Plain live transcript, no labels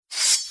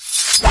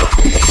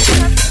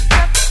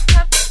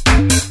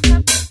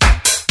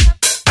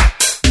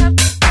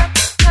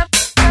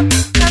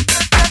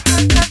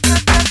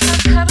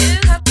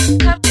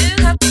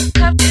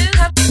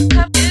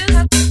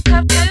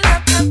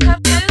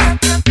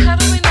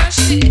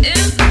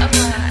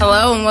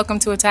Welcome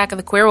to Attack of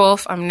the Queer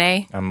Wolf. I'm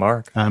Nay. I'm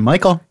Mark. I'm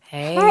Michael.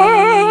 Hey.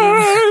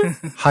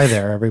 Hi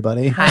there,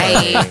 everybody.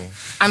 Hi.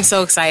 I'm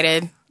so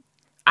excited.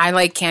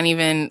 I can't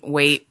even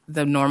wait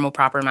the normal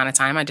proper amount of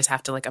time. I just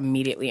have to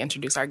immediately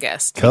introduce our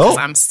guest. Cool. Because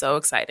I'm so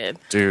excited.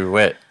 Do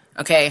it.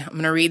 Okay, I'm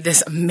going to read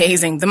this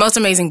the most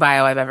amazing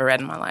bio I've ever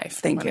read in my life.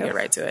 Thank you. Get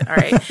right to it. All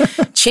right.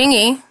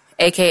 Chingy,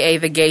 a.k.a.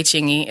 The Gay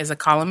Chingy, is a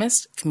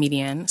columnist,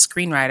 comedian,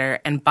 screenwriter,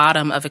 and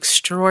bottom of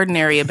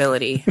extraordinary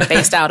ability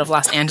based out of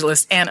Los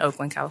Angeles and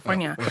Oakland,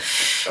 California.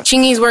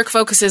 Chingy's work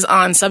focuses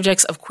on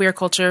subjects of queer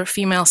culture,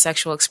 female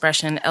sexual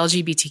expression,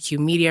 LGBTQ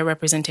media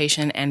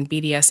representation, and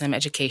BDSM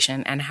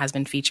education, and has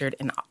been featured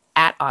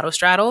at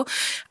Autostraddle,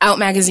 Out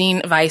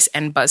Magazine, Vice,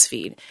 and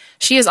BuzzFeed.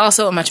 She is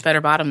also a much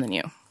better bottom than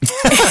you.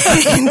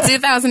 In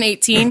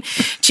 2018,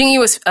 Chingy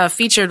was a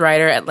featured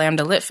writer at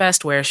Lambda Lit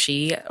Fest, where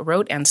she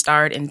wrote and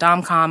starred in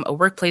Domcom, a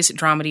workplace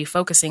dramedy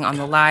focusing on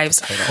the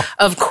lives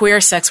of queer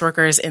sex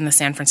workers in the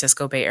San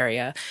Francisco Bay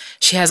Area.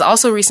 She has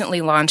also recently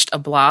launched a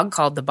blog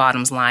called The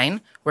Bottoms Line,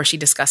 where she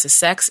discusses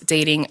sex,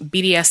 dating,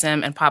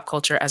 BDSM, and pop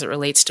culture as it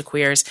relates to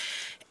queers.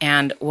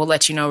 And we'll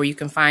let you know where you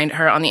can find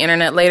her on the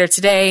internet later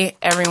today.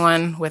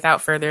 Everyone,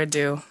 without further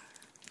ado,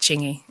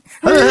 Chingy.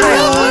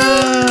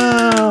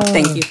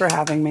 Thank you for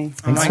having me.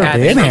 Oh my God,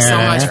 thank you so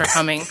much for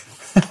coming.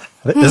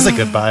 That is a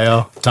good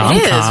bio. Domcom.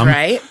 It is,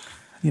 right?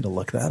 I need to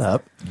look that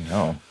up.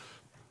 No.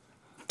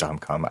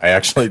 Domcom.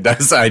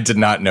 I did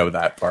not know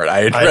that part.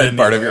 I had read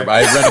part of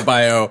I had read a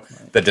bio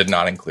that did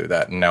not include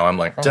that. And now I'm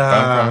like, Domcom,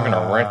 I'm going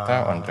to write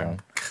that one down.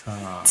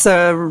 It's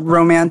a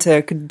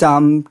romantic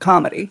dumb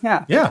comedy.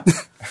 Yeah. Yeah.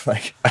 I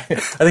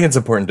think it's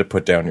important to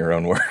put down your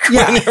own work.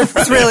 Yeah.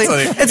 It's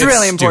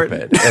really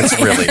important. It's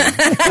really.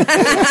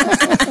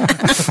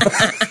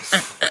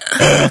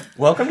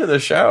 Welcome to the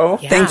show.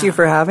 Yeah. Thank you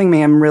for having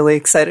me. I'm really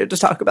excited to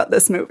talk about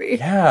this movie.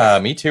 Yeah,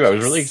 me too. I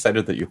was really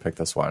excited that you picked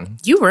this one.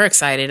 You were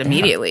excited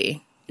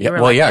immediately. Yeah,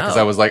 because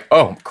I was like,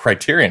 oh,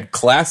 Criterion,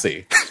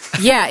 classy.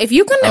 Yeah, if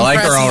you can like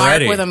impress her Mark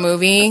already. with a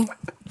movie,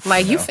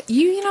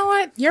 you know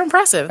what? You're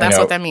impressive. That's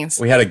what that means.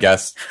 We had a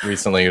guest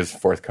recently who's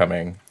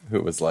forthcoming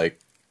who was like,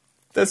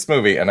 this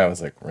movie, and I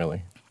was like,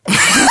 really?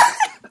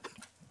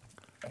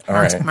 All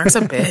right. Mark's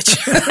a bitch.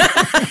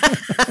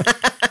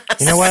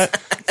 You know what?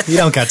 You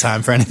don't got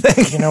time for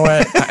anything. You know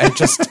what?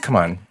 Come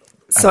on.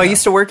 So I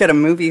used to work at a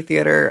movie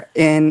theater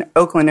in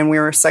Oakland, and we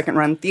were a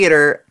second-run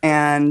theater,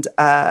 and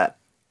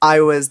I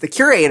was the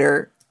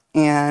curator,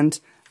 and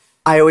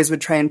I always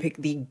would try and pick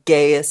the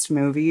gayest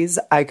movies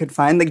I could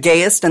find, the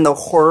gayest and the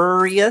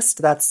horroriest.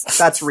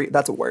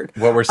 That's a word.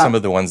 What were some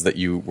of the ones that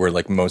you were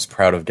most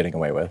proud of getting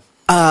away with?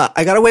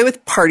 I got away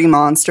with Party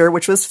Monster,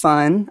 which was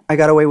fun. I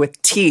got away with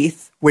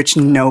Teeth, which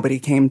nobody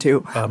came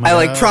to.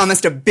 I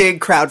promised a big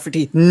crowd for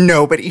Teeth.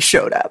 Nobody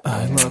showed up.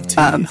 I love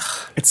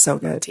Teeth. It's so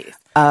good. Teeth.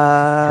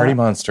 Party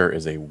Monster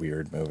is a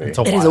weird movie. It's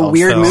a It is a wild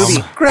weird film.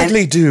 movie.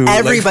 Greatly And do.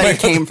 Everybody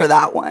came for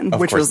that one,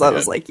 which course was, they I did.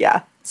 was like,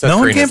 yeah. Seth No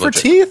one Green came is for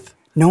legit. Teeth?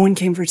 No one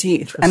came for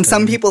Teeth. And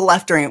some people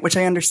left during it, which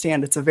I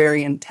understand. It's a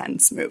very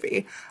intense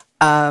movie.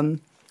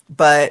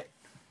 But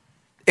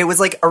it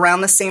was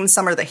around the same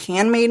summer The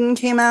Handmaiden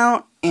came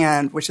out,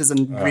 and which is a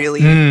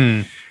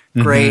really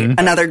great,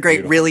 another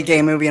great, really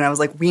gay movie. And I was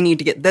like, we need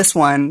to get this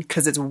one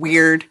because it's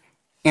weird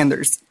and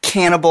there's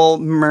cannibal,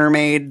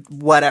 mermaid,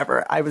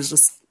 whatever.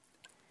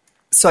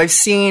 So I've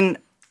seen,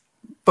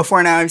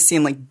 before now I've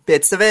seen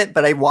bits of it,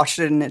 but I watched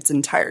it in its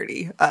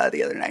entirety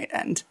the other night,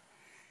 and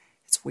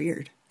it's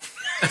weird.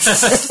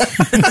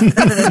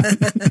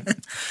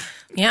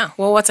 Yeah.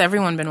 Well, what's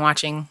everyone been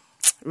watching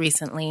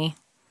recently?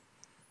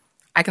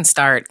 I can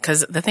start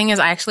because the thing is,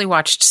 I actually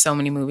watched so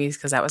many movies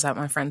because I was at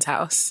my friend's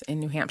house in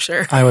New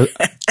Hampshire. I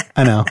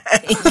know.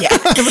 Yeah.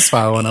 It was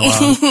fun when I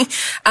was.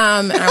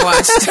 And I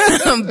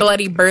watched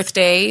Bloody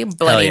Birthday,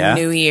 Bloody yeah.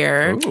 New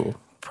Year, Ooh.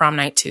 Prom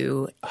Night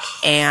 2,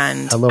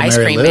 and Hello, Ice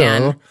Mary Cream Lou.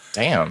 Man.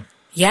 Damn.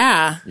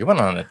 Yeah. You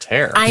went on a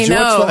tear. I Did you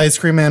watch know. The Ice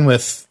Cream Man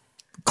with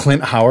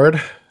Clint Howard?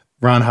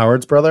 Ron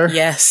Howard's brother?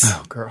 Yes.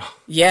 Oh, girl.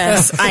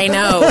 Yes, I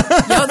know.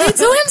 Yo, they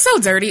do him so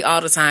dirty all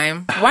the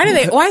time. Why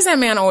is that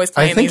man always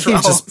playing these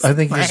roles? I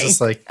think he's just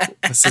like,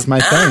 this is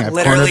my thing. I've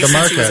Literally cornered the since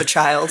market. he was a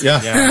child.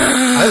 Yeah.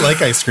 I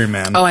like Ice Cream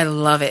Man. Oh, I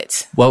love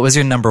it. What was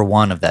your number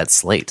one of that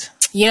slate?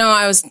 You know,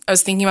 I was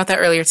thinking about that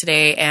earlier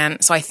today,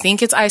 and so I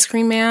think it's Ice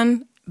Cream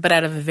Man, but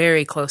at a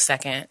very close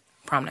second,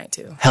 Prom Night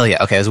 2. Hell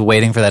yeah. Okay, I was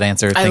waiting for that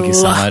answer. Thank you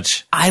so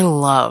much. I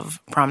love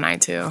Prom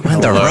Night 2. When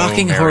the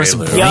rocking Mary horse Lou.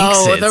 blinks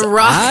Yo, its the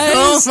rock.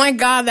 Oh eyes. my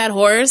God, that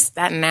horse.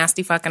 That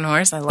nasty fucking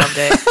horse. I loved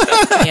it.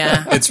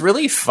 Yeah. It's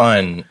really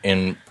fun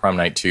in Prom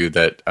Night 2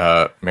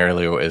 that Mary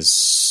Lou is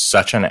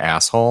such an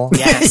asshole.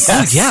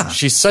 Yes. Yeah.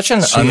 She's such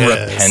an She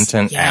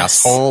unrepentant is.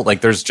 Yes. asshole.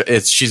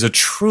 She's a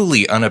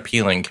truly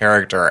unappealing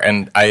character,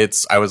 and I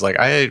was like,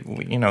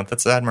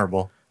 that's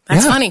admirable.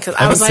 That's Yeah. funny because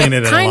I I was haven't like, seen it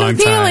in a kind long of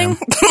appealing.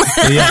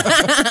 time. Yeah.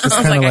 Just I was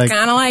kind like, of I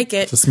kind of like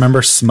it. just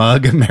remember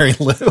Smug and Mary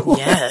Lou.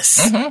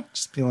 Yes.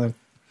 Just be like,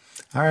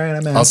 all right,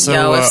 I'm in. Also,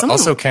 Yo, if someone-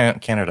 also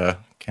Canada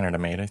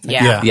made, I think.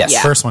 Yeah. yeah.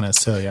 Yes. First one is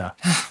too, yeah.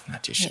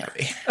 Not too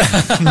shabby.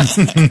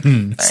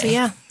 So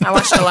yeah, I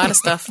watched a lot of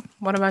stuff.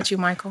 What about you,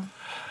 Michael?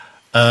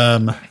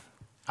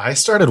 I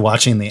started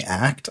watching The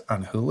Act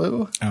on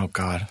Hulu, Oh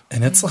God,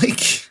 and it's like,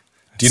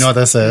 do you know what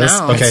this is?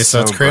 No. Okay,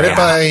 so it's created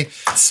by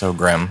it's so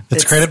grim.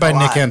 it's created by a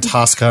Nick lot.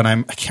 Antosca, and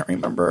I can't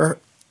remember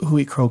who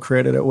he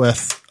co-created it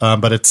with,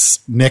 but it's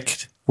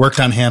Nick worked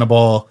on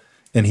Hannibal,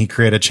 and he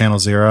created Channel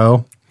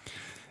Zero,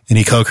 and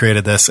he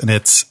co-created this, and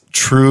it's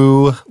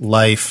true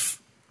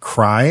life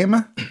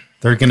crime.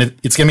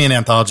 It's gonna be an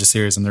anthology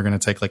series, and they're gonna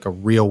take like a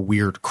real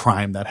weird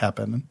crime that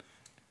happened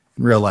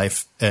in real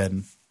life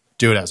and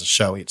do it as a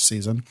show each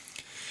season.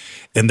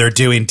 And they're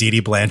doing Dee Dee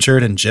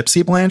Blanchard and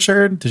Gypsy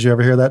Blanchard. Did you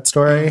ever hear that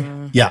story?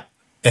 Yeah.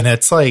 And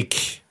it's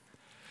like,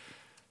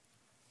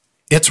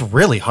 it's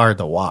really hard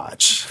to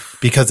watch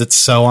because it's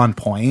so on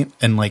point.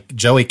 And like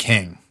Joey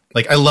King,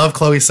 like I love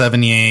Chloe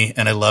Sevigny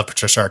and I love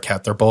Patricia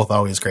Arquette. They're both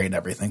always great and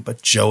everything.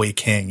 But Joey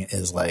King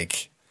is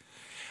like,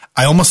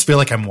 I almost feel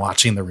like I'm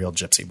watching the real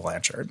Gypsy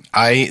Blanchard.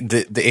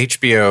 The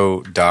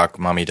HBO doc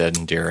 "Mommy Dead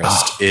and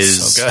Dearest"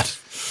 is so good.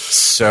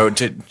 So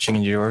did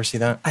you ever see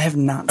that? I have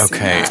not seen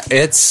Okay,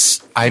 that.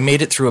 I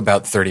made it through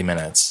about 30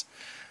 minutes,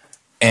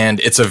 and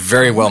it's a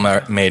very well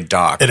made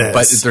doc. It is.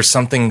 But there's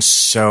something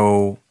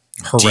so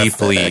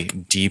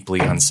Horrific. deeply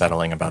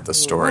unsettling about the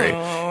story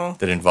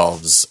that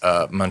involves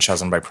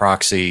Munchausen by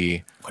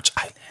proxy. Which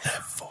I live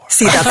for.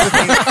 See, that's the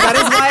thing. That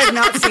is why I've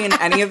not seen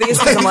any of these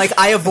because I'm like,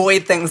 I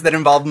avoid things that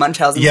involve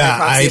Munchausen. Yeah,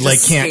 by proxy. I It like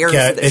just can't scares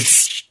get the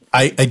it's.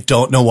 I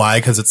don't know why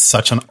because it's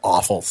such an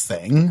awful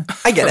thing.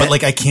 I get but it.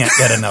 like I can't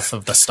get enough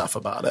of the stuff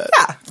about it.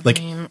 Yeah.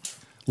 Like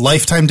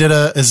Lifetime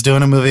is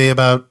doing a movie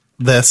about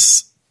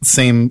this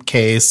same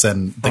case,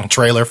 and the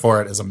trailer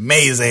for it is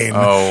amazing.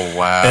 Oh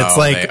wow! It's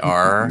like they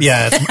are.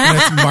 Yeah,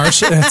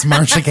 it's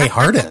Marsha Gay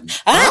Harden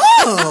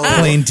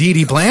playing Dee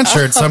Dee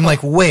Blanchard. So I'm like,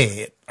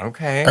 wait,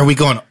 Okay. are we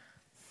going?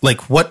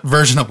 Like, what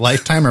version of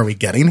Lifetime are we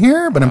getting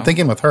here? But I'm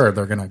thinking with her,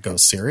 they're gonna go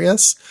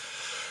serious.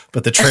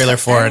 But the trailer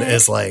for it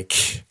is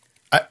like,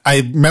 I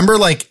remember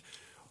like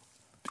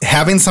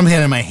having something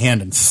in my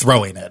hand and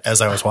throwing it as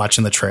I was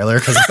watching the trailer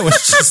because I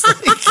was just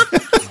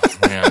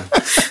like. Man.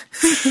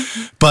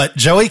 But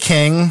Joey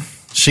King,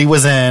 she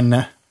was in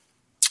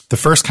the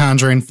first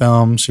Conjuring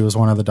film. She was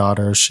one of the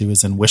daughters. She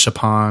was in Wish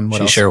Upon. What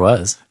She else? sure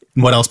was.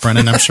 What else,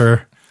 Brendan? I'm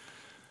sure.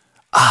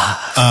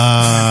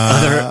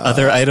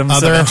 Other items.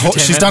 of entertainment?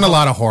 She's done a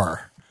lot of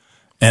horror,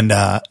 and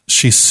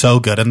she's so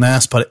good in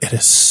this. But it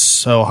is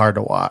so hard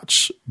to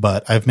watch.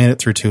 But I've made it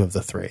through 2 of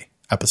the 3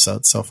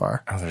 episodes so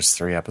far. Oh, there's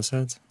 3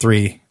 episodes.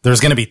 3. There's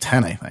going to be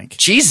 10, I think.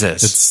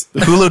 Jesus.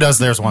 Hulu does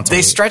theirs once a They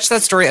week. stretched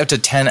that story up to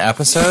 10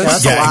 episodes.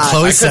 That's Yeah, a and lot.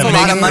 Chloe I couldn't Sevigny- a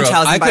lot of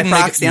Munchausen I by couldn't make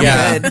it- proxy. I'm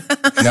yeah. good.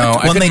 No, I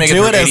When couldn't they make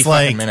do it it through as 80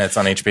 like- fucking minutes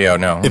on HBO.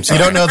 No, I'm If you sorry.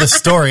 don't know the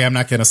story, I'm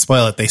not going to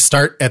spoil it. They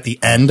start at the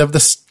end of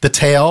the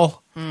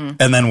tale and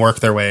then work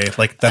their way.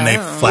 Like then they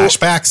flash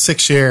back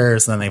 6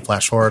 years, and then they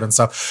flash forward and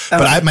stuff.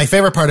 But my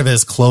favorite part of it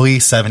is Chloe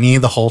Sevigny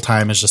the whole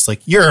time is just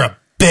like, "You're a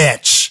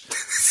bitch,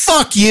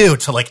 fuck you"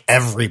 to like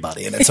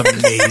everybody, and it's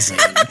amazing.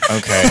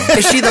 Okay.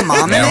 Is she the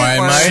mom in Now it? I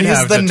or- might She's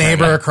have the to turn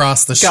neighbor it.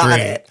 across the Got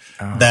street it.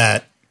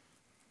 that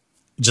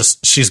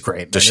just she's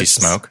great. Does she It's-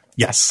 smoke?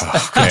 Yes. Okay,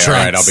 all right,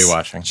 Drinks. I'll be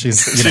watching. She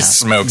She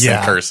smokes Yeah.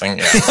 and cursing.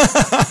 Yeah.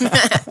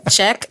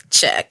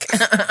 Check.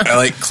 I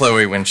like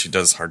Chloe when she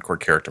does hardcore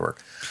character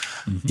work.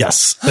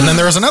 Yes. And then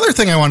there was another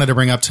thing I wanted to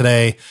bring up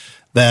today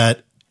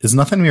that is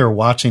nothing we were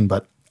watching,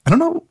 but I don't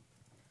know.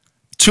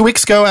 2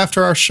 weeks ago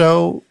after our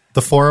show,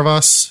 the 4 of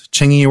us,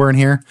 Chingy, you weren't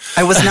here.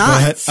 I was not.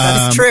 ahead.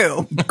 That's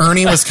true.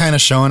 Ernie was kind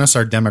of showing us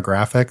our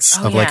demographics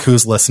of like yeah.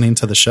 who's listening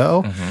to the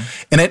show.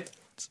 And it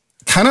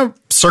kind of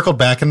circled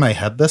back in my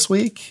head this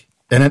week.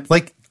 And it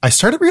like, I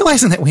started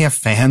realizing that we have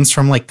fans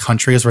from like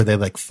countries where they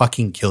like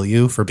fucking kill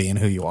you for being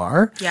who you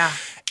are. Yeah.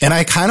 And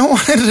I kind of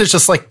wanted to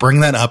just like bring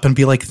that up and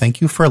be like, thank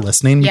you for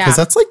listening. Yeah. Because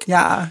that's like,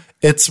 Yeah.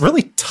 it's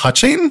really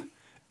touching.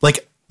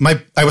 Like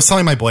I was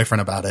telling my boyfriend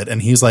about it and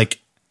he's like,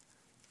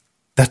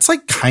 that's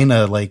like kind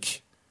of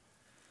like,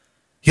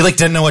 he like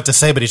didn't know what to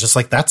say, but he's just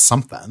like, that's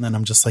something. And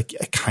I'm just like,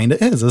 it kind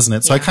of is, isn't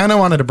it? So I kind of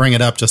wanted to bring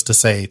it up just to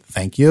say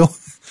thank you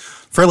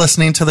for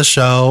listening to the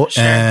show.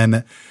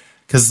 And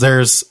because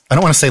I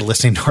don't want to say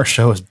listening to our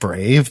show is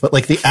brave, but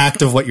like the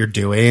act of what you're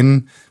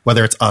doing,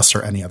 whether it's us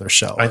or any other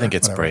show. I or think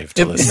it's whatever. brave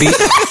to listen.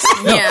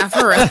 Yeah,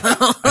 for real.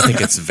 I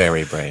think it's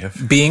very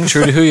brave. Being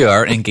true to who you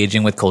are,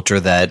 engaging with culture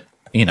that,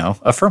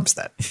 affirms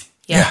that.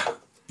 Yeah.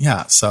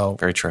 Yeah. So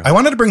Very true. I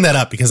wanted to bring that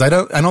up because I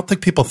don't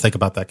think people think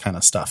about that kind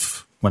of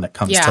stuff when it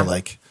comes Yeah. to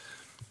like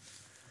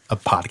a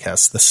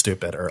podcast this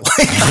stupid or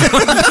like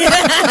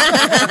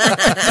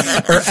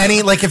or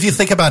any like if you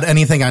think about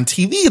anything on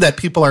TV that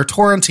people are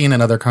torrenting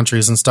in other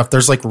countries and stuff,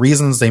 there's like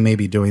reasons they may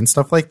be doing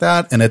stuff like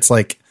that, and it's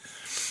like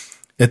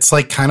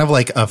kind of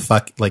like a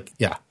fuck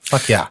yeah.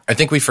 I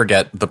think we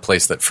forget the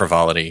place that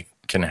frivolity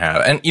can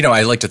have. And,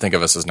 I like to think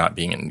of us as not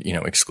being,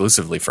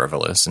 exclusively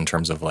frivolous in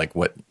terms of like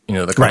what,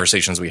 the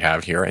conversations we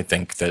have here. I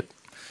think that,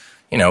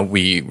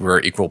 we were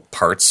equal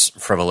parts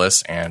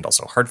frivolous and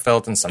also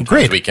heartfelt, and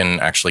sometimes we can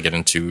actually get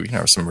into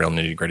some real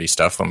nitty gritty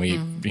stuff when we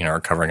are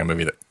covering a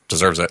movie that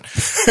deserves it.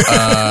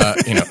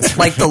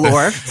 Like The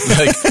Lure.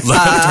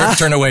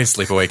 Turn away,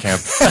 sleepaway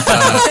camp.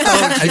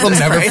 I will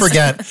never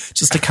forget.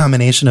 Just a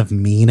combination of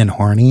mean and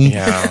horny.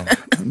 Yeah,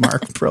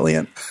 Mark,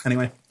 brilliant.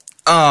 Anyway.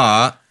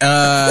 but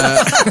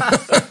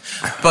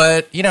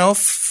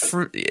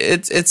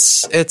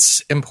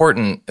it's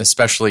important,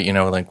 especially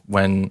like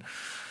when.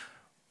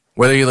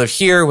 Whether you live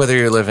here, whether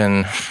you live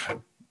in,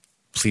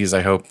 please,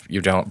 I hope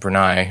you don't,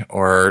 Brunei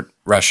or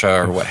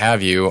Russia or what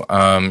have you,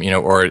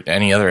 or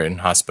any other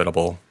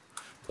inhospitable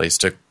place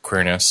to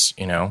queerness,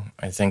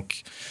 I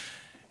think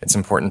it's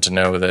important to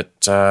know that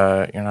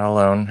you're not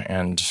alone.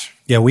 And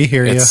yeah, we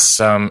hear you. It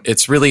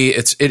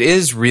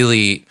is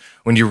really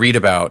when you read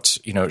about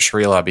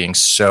Sharia law being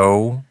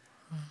so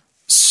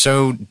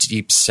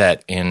deep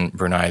set in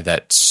Brunei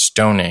that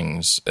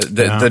stonings,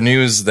 the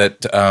news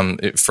that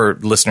for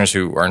listeners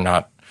who are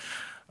not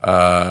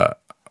au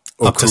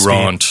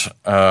courant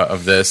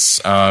of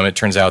this, it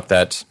turns out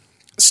that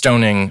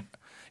stoning,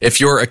 if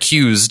you're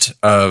accused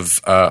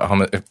of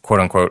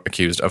quote unquote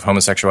accused of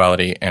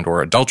homosexuality and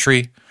or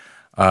adultery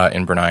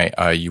in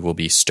Brunei, you will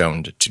be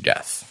stoned to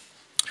death.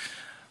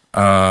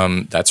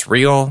 That's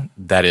real.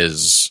 That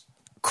is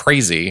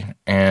crazy,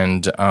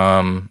 and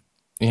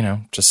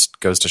just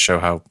goes to show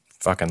how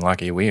fucking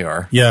lucky we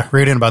are. Yeah,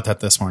 reading about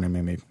that this morning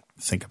made me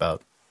think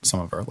about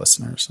some of our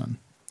listeners, and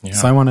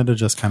so I wanted to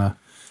just kind of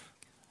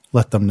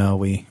let them know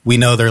we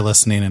know they're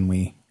listening, and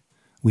we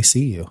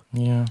see you.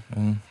 Yeah.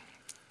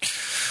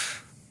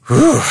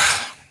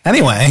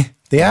 Anyway,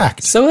 The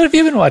Act. So what have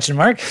you been watching,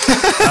 Mark?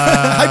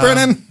 Hi,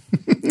 Brennan.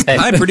 Hey.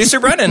 Hi, producer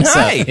Brennan.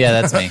 Hi.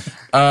 Yeah, that's me.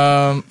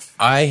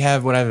 I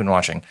have what I've been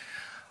watching.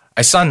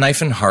 I saw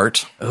Knife and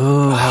Heart.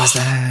 Oh, how was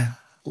that?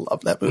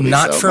 Love that movie.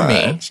 Not so for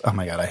me. much. Oh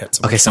my god, I had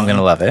so Okay, much so I'm fun.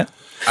 gonna love it.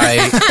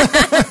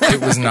 It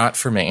was not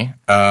for me.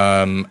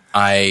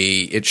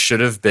 It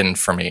should have been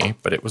for me,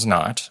 but it was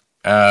not.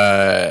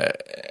 And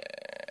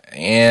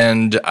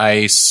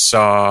I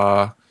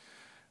saw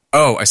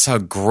a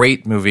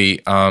great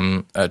movie,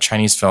 a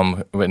Chinese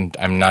film, and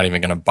I'm not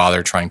even going to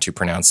bother trying to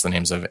pronounce the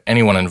names of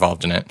anyone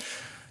involved in it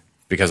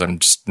because I'm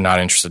just not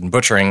interested in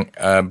butchering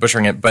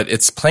it. But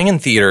it's playing in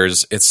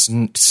theaters. It's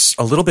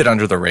a little bit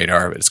under the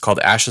radar. It's called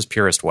Ash's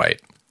Purest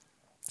White.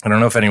 I don't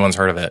know if anyone's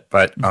heard of it,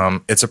 but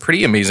it's a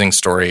pretty amazing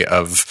story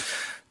of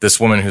this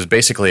woman who's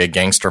basically a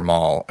gangster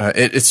moll.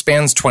 It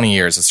spans 20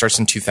 years. It starts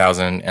in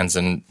 2000, ends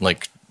in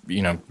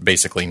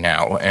basically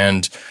now.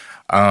 And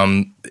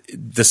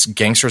this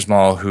gangster's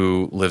moll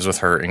who lives with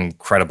her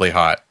incredibly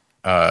hot,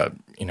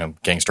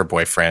 gangster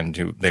boyfriend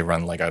who they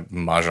run like a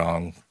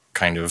mahjong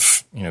kind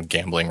of,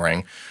 gambling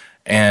ring.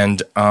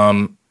 And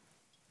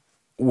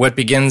what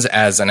begins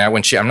as I'm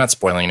not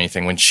spoiling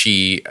anything, when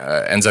she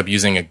ends up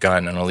using a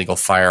gun, an illegal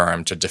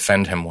firearm, to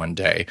defend him one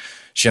day,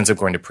 she ends up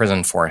going to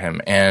prison for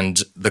him.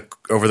 And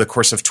over the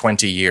course of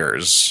 20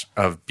 years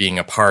of being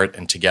apart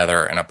and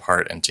together and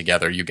apart and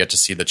together, you get to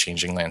see the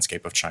changing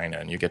landscape of China,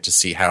 and you get to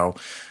see how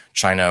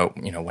China,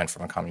 went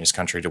from a communist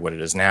country to what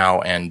it is now.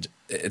 And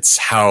it's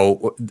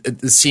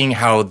seeing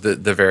how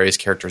the various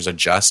characters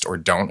adjust or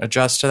don't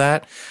adjust to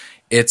that.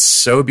 It's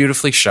so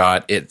beautifully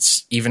shot.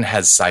 It even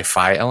has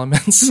sci-fi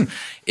elements.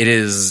 It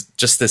is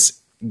just this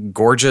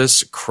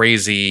gorgeous,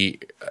 crazy,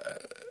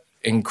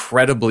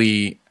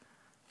 incredibly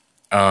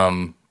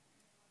one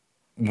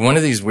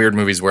of these weird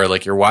movies where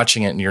like you're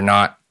watching it and you're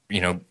not,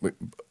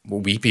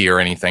 weepy or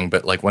anything,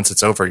 but like once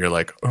it's over, you're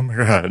like, oh my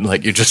god,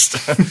 like you just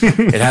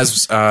it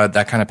has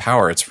that kind of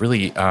power. It's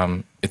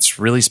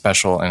really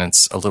special, and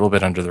it's a little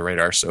bit under the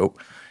radar. So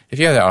if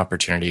you have the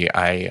opportunity,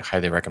 I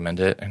highly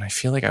recommend it. And I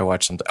feel like I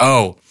watched something.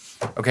 Oh,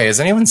 okay. Has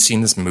anyone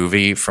seen this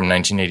movie from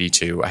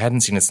 1982? I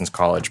hadn't seen it since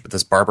college, but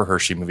this Barbara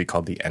Hershey movie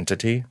called The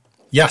Entity.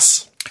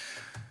 Yes.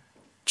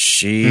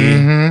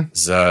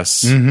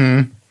 Jesus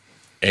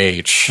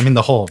H. I mean,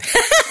 the whole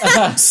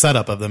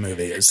setup of the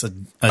movie is a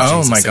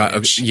oh Jesus my god!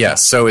 H.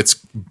 Yes, so it's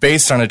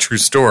based on a true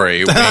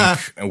story.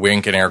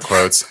 Wink and air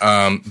quotes.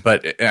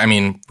 But I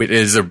mean, it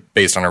is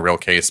based on a real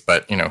case.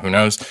 But who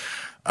knows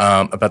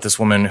about this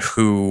woman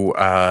who?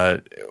 How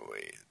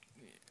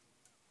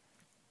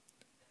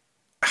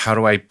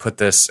do I put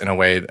this in a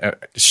way?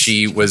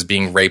 She was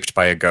being raped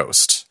by a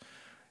ghost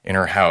in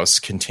her house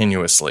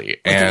continuously,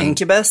 Like and an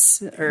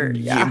incubus, or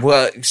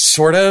well,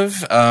 sort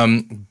of.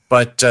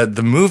 But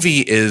the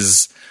movie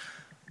is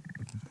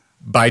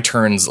by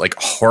turns like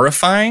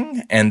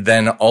horrifying, and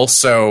then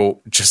also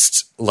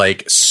just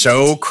like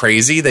so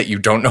crazy that you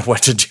don't know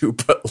what to do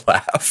but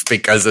laugh,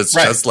 because it's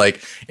just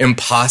like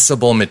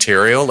impossible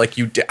material. Like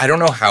I don't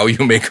know how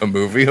you make a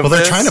movie of Well, they're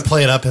this. trying to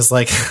play it up as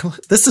like,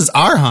 this is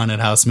our haunted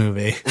house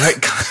movie.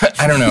 Right?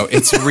 I don't know.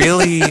 It's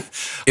really,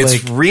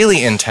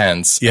 really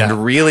intense. Yeah.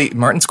 And really,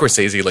 Martin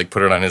Scorsese like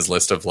put it on his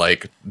list of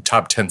like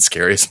top 10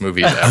 scariest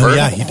movies ever. Oh,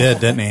 yeah, he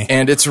did, didn't he?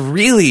 And it's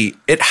really,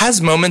 it has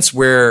moments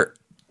where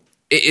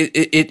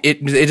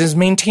it has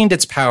maintained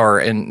its power,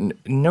 and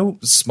no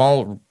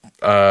small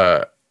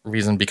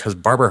reason, because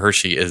Barbara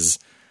Hershey is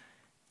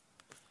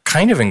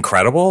kind of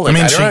incredible. Like, I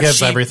mean, don't she know,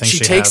 gives everything She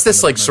she takes has this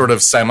into the like sort movie.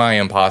 of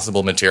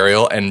semi-impossible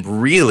material and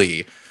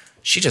really,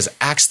 she just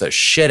acts the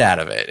shit out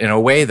of it in a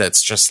way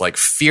that's just like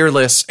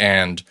fearless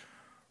and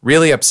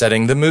really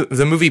upsetting. The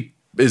movie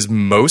is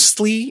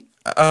mostly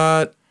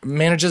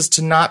manages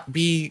to not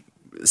be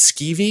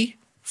skeevy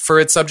for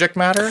its subject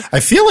matter. I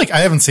feel like I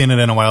haven't seen it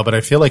in a while, but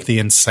I feel like the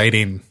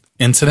inciting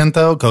incident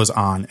though goes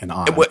on and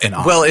on. And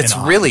on Well, it's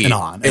and on really, and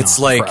on and it's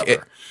on like,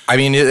 forever.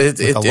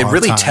 it long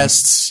really time.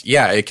 tests.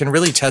 Yeah, it can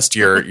really test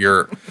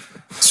your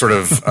sort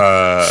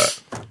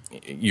of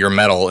your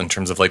mettle in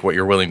terms of like what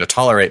you're willing to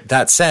tolerate.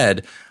 That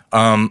said,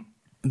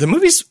 the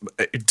movie's,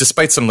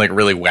 despite some like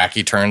really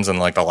wacky turns in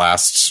like the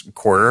last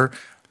quarter,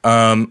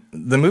 the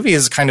movie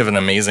is kind of an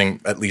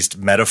amazing, at least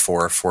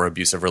metaphor for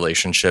abusive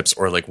relationships,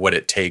 or like what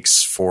it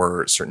takes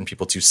for certain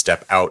people to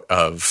step out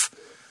of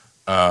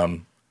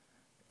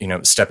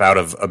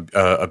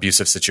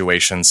abusive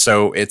situations.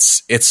 So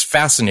it's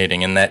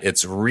fascinating in that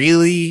it's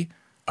really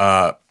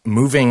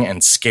moving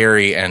and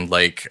scary and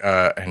like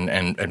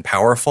and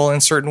powerful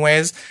in certain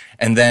ways.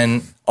 And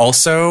then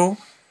also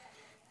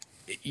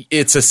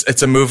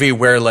it's a movie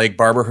where like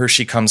Barbara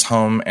Hershey comes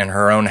home and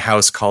her own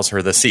house calls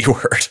her the C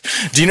word.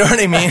 Do you know what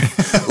I mean?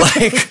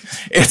 Like,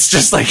 it's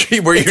just like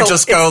where you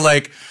just go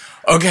like,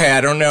 okay,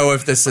 I don't know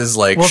if this is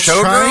like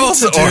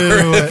Showgirls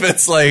or if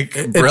it's like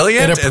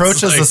brilliant. It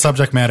approaches it's like, the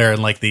subject matter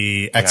in like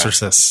the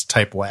Exorcist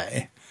type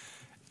way.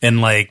 And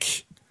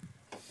like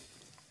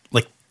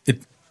it,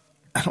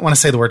 I don't want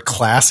to say the word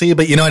classy,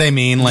 but you know what I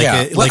mean? Like,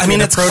 yeah. like I mean,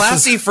 it it's approaches,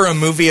 classy for a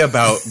movie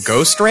about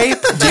ghost rape.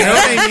 Do you know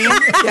what I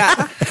mean?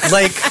 Yeah.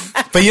 Like,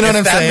 but you know what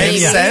I'm that saying?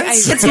 makes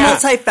sense. It's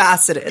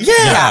multifaceted.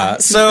 Yeah.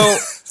 So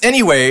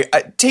anyway,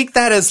 take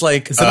that as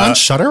like, Is it on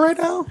Shudder right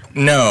now?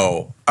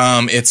 no,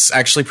 it's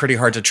actually pretty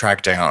hard to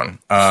track down.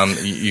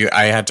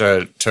 I had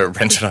to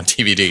rent it on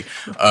DVD.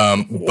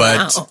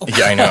 But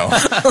yeah, I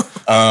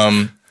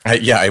know.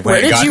 I went.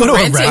 Where did you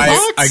rent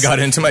it? I got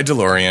into my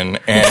DeLorean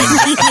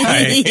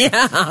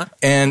and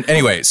and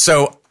anyway,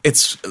 so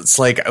it's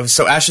like,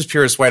 so Ashes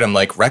Purest White, I'm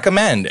like,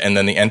 recommend, and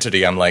then The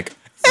Entity, I'm like,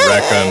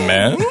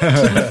 recommend.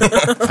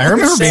 I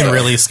remember being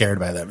really scared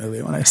by that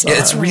movie when I saw it.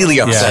 It's really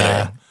upsetting.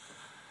 Yeah.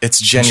 It's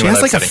She genuinely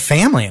has like a upsetting.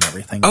 family and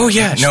everything. Oh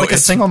yeah, She's no, like a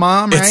it's single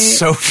mom, right? It's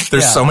so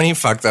there's Yeah. so many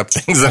fucked up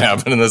things that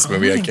happen in this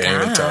movie. I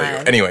can't even tell you.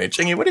 God. Anyway,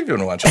 Chingy, what have you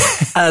been watching?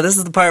 This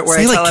is the part where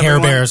See, I like tell Care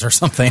everyone Bears or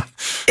something.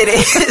 it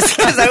is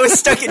because I was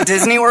stuck at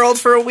Disney World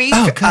for a week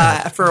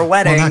for a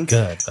wedding. Well, not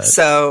good, but-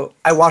 So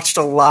I watched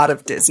a lot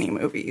of Disney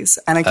movies,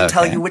 and I can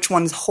tell Okay. you which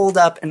ones hold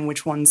up and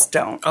which ones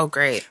don't. Oh,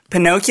 great.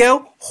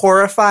 Pinocchio,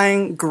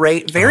 horrifying,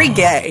 great, very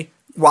gay.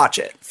 Watch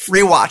it,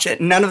 rewatch it.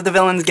 None of the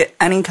villains get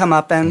any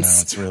comeuppance.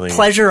 No, it's really-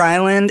 Pleasure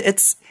Island.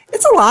 It's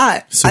a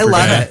lot. Super I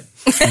love gay.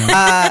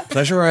 it.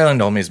 Pleasure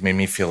Island always made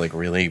me feel like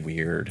really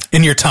weird.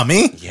 In your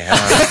tummy? Yeah.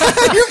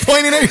 You're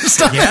pointing at your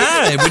stomach.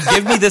 Yeah, it would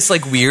give me this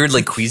like weird,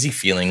 like queasy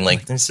feeling,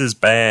 like this is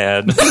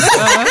bad.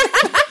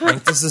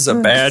 Like this is a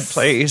bad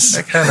place.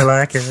 I kind of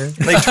like it.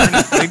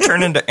 They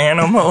turn into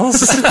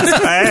animals. It's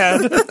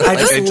bad.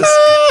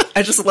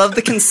 I just love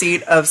the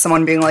conceit of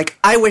someone being like,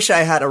 I wish I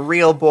had a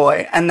real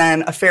boy, and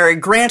then a fairy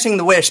granting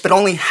the wish, but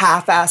only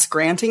half-ass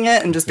granting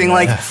it, and just being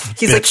like,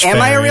 he's like, Bitch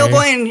am I a real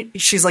boy? fairy.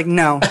 And she's like,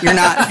 no, you're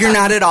not. You're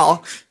not at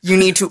all. You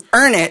need to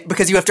earn it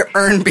because you have to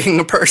earn being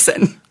a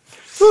person.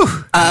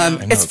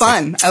 It's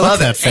fun. I love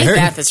that it. Ain't fairy.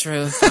 that the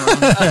truth?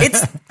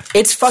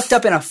 It's fucked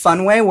up in a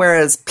fun way,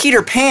 whereas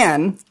Peter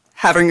Pan,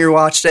 having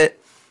rewatched it,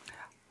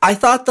 I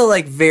thought the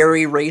like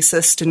very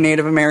racist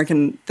Native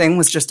American thing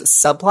was just a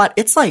subplot.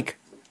 It's like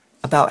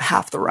about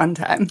half the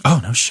runtime.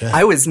 Oh, no shit.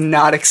 I was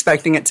not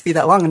expecting it to be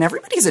that long, and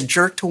everybody's a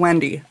jerk to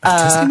Wendy.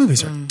 Disney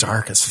movies are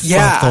dark as fuck.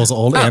 yeah. Those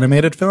old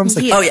animated films.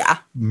 Like Oh yeah,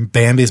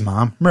 Bambi's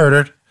mom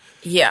murdered.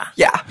 Yeah.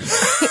 yeah.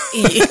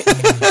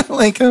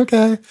 Like,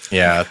 okay.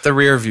 Yeah, the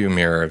rear view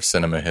mirror of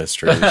cinema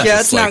history. Is Yeah,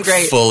 just, it's not like,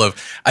 great. Full of.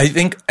 I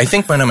think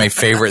one of my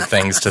favorite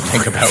things to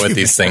think about with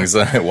these things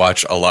that I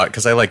watch a lot,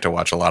 because I like to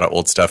watch a lot of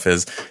old stuff,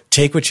 is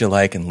take what you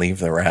like and leave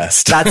the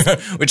rest.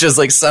 Which is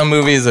like some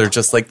movies are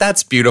just like,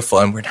 that's beautiful,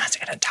 and we're not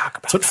going to talk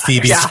about That's what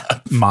Phoebe's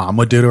mom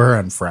would do to her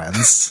on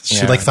Friends. She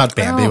Yeah. like thought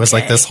Bambi was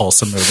like Okay. this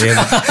wholesome movie, and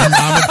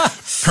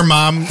her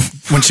mom,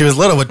 when she was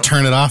little, would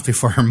turn it off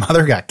before her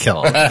mother got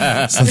killed.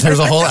 So there's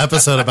a whole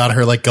episode about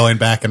her like going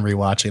back and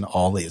rewatching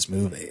all these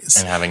movies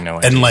And having no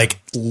idea. And like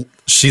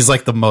she's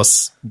like the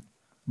most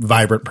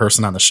vibrant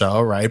person on the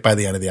show, right? By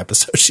the end of the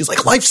episode, she's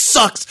like, life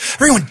sucks,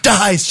 everyone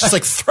dies, just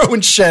like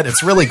throwing shit.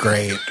 It's really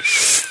great.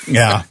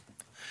 Yeah.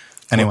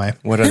 Anyway,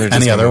 What other any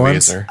Disney other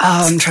movies ones? are?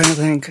 I'm trying to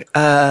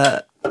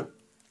think.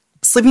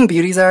 Sleeping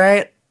Beauty's all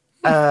right.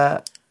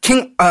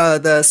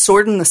 The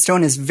Sword and the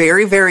Stone is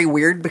very, very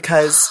weird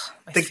because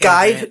the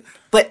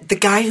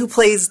guy who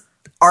plays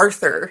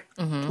Arthur,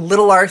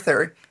 Little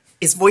Arthur,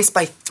 is voiced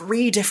by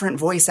 3 different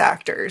voice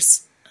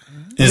actors.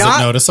 Is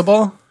not- it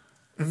noticeable?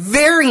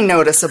 Very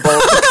noticeable.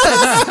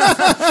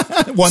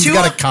 One's Two-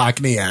 got a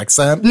Cockney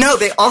accent. No,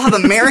 they all have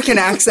American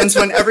accents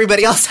when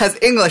everybody else has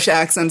English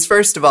accents,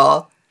 first of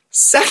all.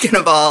 Second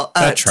of all,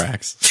 That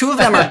tracks. 2 of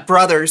them are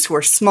brothers who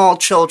are small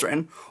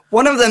children.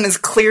 One of them is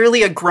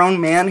clearly a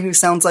grown man who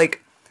sounds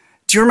like.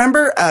 Do you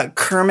remember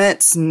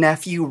Kermit's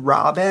nephew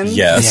Robin?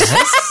 Yes.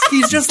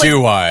 He's just like.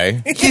 Do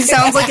I? He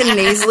sounds like a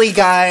nasally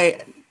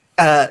guy.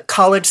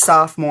 College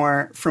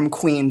sophomore from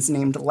Queens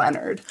named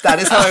Leonard. That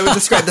is how I would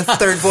describe the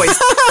third voice.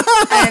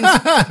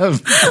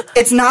 And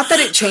it's not that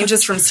it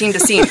changes from scene to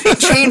scene. It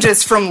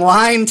changes from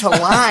line to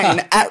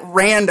line at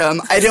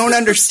random. I don't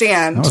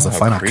understand. That was the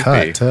final creepy.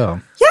 cut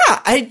too.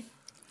 Yeah,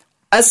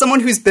 as someone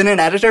who's been an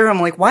editor,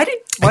 I'm like, why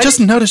I just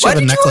noticed you why have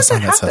a did necklace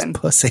let on that says happen?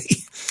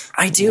 pussy.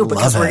 I do,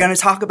 because Love we're it. going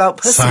to talk about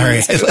pussy. Sorry.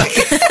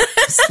 Like,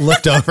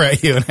 Looked over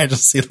at you and I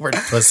just see the word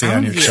pussy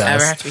on your You ever have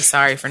chest. to be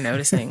sorry for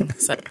noticing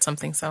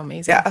something so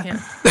amazing.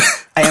 Yeah.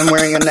 I am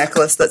wearing a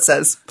necklace that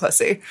says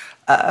pussy.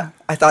 I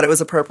thought it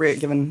was appropriate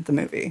given the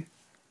movie.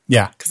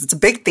 Yeah. Because it's a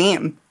big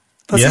theme.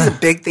 Pussy's Yeah. a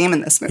big theme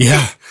in this movie.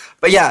 Yeah.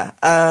 But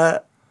yeah,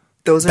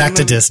 those are Back the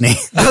to Disney.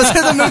 Those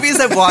are the movies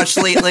I've watched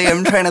lately.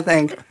 I'm trying to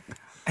think.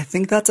 I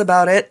think that's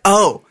about it.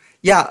 Oh,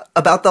 yeah,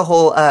 about the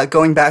whole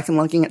going back and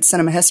looking at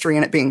cinema history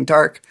and it being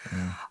dark.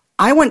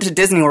 I went to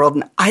Disney World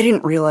and I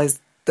didn't realize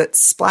that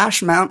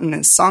Splash Mountain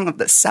is Song of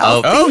the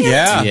South. Oh,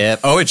 yeah. Yep.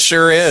 Oh, it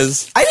sure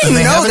is. I didn't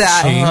They know haven't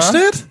that. changed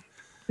it?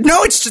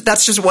 No,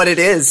 that's just what it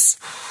is.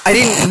 I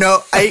didn't know.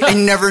 I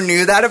never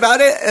knew that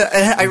about it.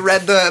 I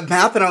read the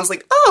map and I was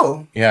like,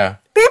 oh, Yeah.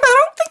 babe, I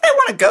don't think I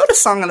want to go to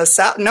Song of the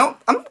South. No,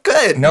 I'm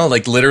good. No,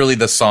 like literally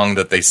the song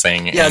that they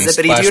sing Yeah, in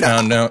Zippity Splash Doo Dah.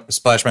 Mountain. No,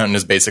 Splash Mountain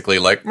is basically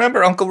like,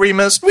 remember Uncle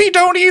Remus? We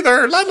don't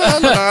either. La, la,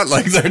 la.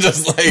 Like they're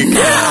just like,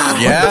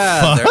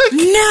 yeah. they're-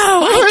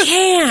 No, I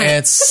can't.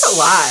 It's a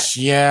lot.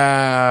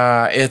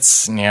 Yeah,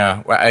 it's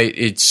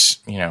it's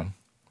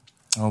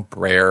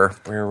Brer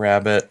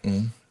Rabbit.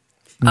 And,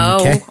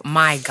 Okay. Oh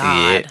my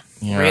God.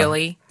 Yeah.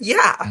 Really?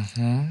 Yeah,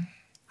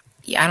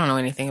 Yeah, I don't know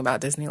anything about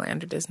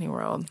Disneyland or Disney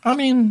World. I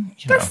mean,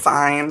 they're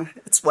fine.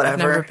 It's I've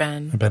never whatever.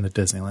 been. I've been to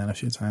Disneyland a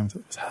few times.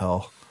 It was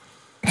hell.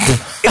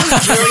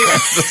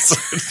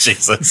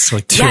 Jesus. It's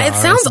like 2 Yeah, it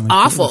hours. sounds I'm like,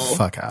 awful. Get the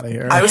fuck out of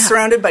here. I was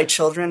surrounded by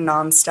children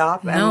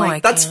nonstop, and No, I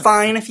like that's can't.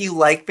 fine if you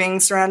like being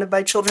surrounded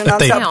by children if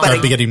they nonstop. But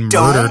are I getting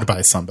don't- murdered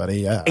by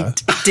somebody, yeah.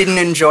 didn't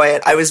enjoy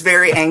it. I was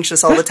very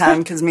anxious all the time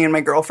because me and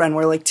my girlfriend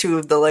were like two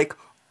of the like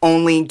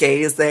only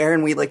gays there,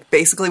 and we like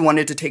basically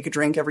wanted to take a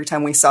drink every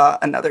time we saw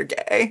another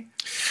gay.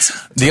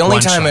 The only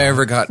one time shot. I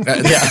ever got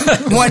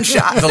One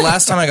shot. the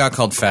last time I got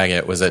called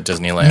faggot was at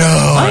Disneyland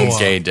No. on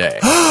Gay Day.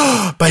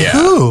 By Yeah.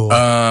 who?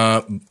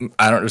 I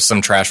don't.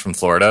 Some trash from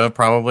Florida,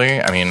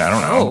 probably. I mean, I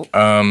don't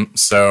know.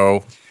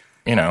 So,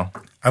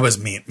 I was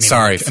mean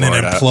sorry, like,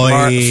 Florida. an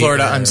employee.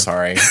 Florida, or- I'm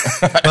sorry.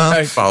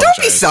 I apologize.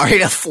 Be sorry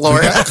to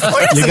Florida.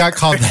 You got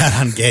called that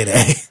on gay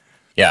day.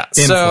 Yeah.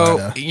 In So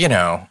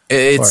Florida.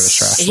 it's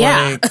trash.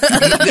 Yeah.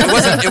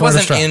 it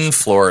wasn't trash. in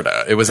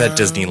Florida. It was at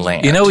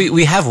Disneyland. You know,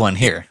 we have one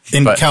here.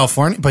 In But-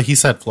 California, but he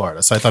said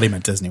Florida, so I thought he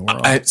meant Disney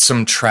World.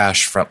 some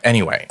trash from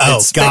anyway. oh,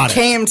 it's- got it.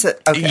 Came to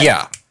okay.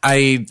 Yeah,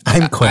 I'm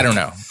quick. I don't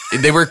know.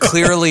 They were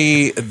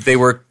clearly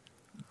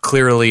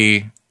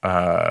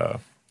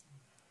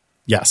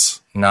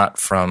Yes. not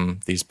from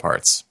these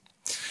parts,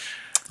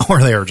 Or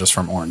they were just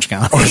from Orange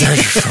County. or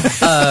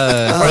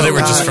they were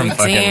just from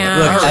fucking. Damn.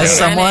 Look, All as right.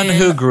 someone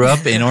who grew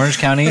up in Orange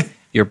County,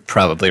 you're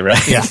probably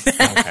right. yeah.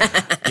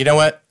 You know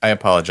what? I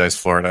apologize,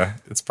 Florida.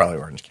 It's probably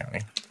Orange County.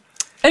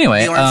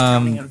 Anyway, The Orange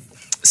County of-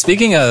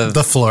 speaking of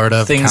The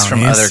Florida of things from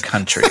counties. other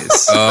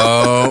countries,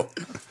 Oh.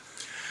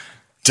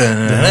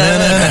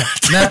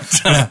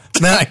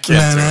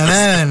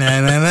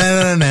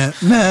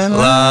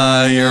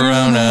 La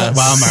Llorona.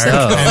 Wow, Mark.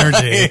 So-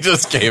 He Energy.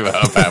 just gave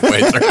up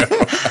halfway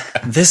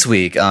through. this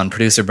week on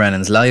producer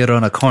Brennan's La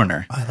Llorona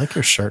Corner, I like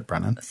your shirt,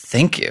 Brennan.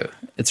 thank you.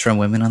 It's from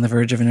Women on the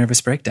Verge of a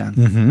Nervous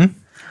Breakdown.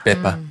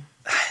 Pippa.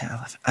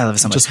 I love it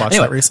so much. Just watched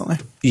Anyway, that recently.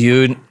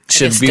 You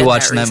should just be did that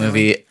watching that recently.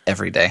 movie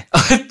every day.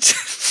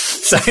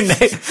 Sorry,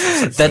 Nate.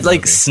 That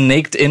like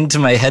snaked into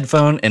my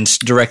headphone and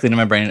directly into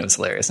my brain. It was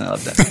hilarious, and I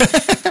loved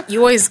it. You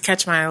always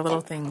catch my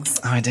little things.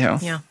 Oh, I do.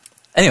 Yeah.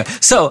 Anyway,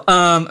 so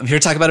I'm here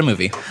to talk about a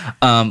movie.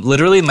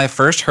 Literally, my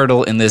first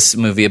hurdle in this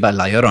movie about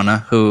La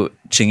Llorona, who,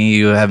 Chingy,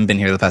 you haven't been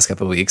here the past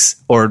couple of weeks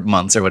or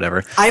months or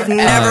whatever. I've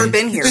never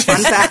been here.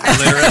 Fun fact.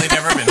 Literally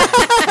never been.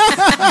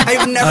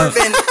 I've never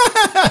been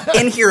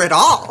in here at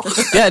all.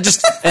 Yeah,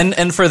 just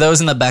and for those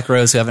in the back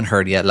rows who haven't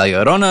heard yet, La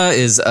Llorona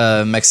is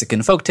a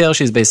Mexican folktale.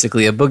 She's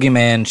basically a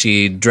boogeyman.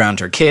 She drowned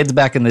her kids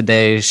back in the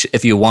day.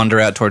 If you wander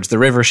out towards the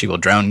river, she will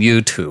drown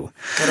you too.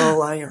 Good old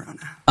La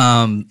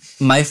Llorona.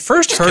 My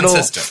first hurdle.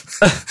 Consistent.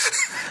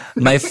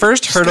 My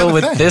first hurdle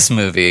with this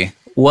movie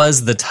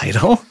was the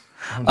title.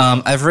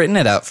 I've written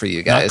it out for you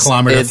Not guys.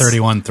 kilometer It's-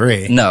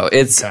 31.3. No,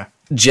 it's Okay.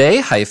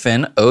 J-OK''EL.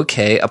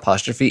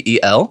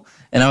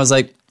 And I was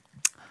like,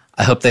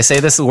 I hope they say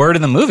this word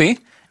in the movie.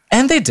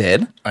 And they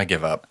did. I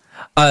give up.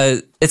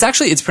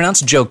 It's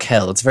pronounced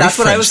Jokel. It's very That's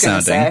what French I was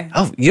gonna sounding. say.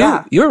 Oh,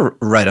 Yeah. you're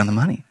right on the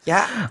money.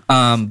 Yeah.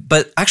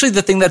 But actually,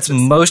 the thing that's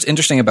most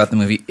interesting about the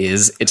movie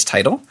is its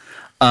title.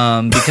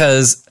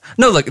 Because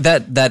no, look,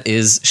 that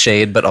is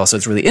shade, but also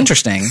it's really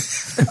interesting.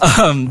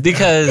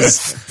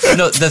 Because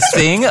the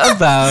thing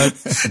about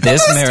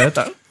this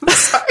marathon,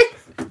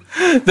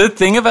 The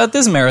thing about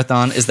this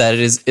marathon is that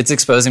it's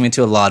exposing me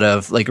to a lot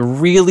of like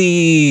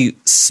really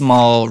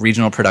small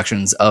regional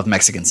productions of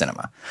Mexican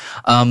cinema.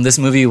 This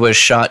movie was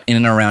shot in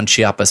and around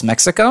Chiapas,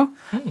 Mexico,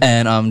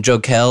 and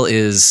Joquel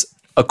is,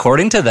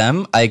 according to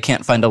them, I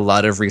can't find a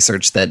lot of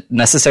research that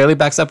necessarily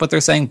backs up what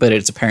they're saying, but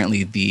it's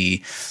apparently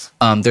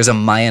there's a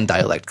Mayan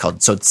dialect called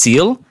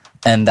Tzotzil,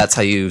 and that's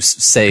how you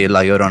say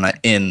La Llorona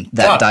in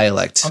that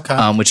dialect,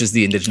 which is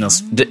the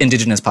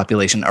indigenous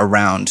population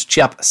around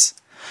Chiapas.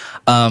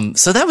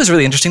 So that was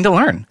really interesting to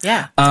learn.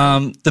 Yeah.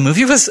 The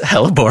movie was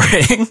hella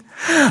boring.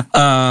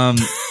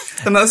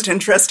 The most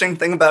interesting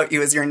thing about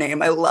you is your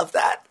name. I love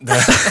that.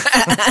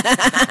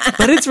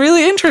 But it's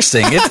really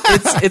interesting.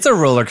 It's a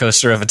roller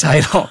coaster of a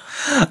title.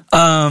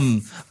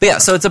 But yeah,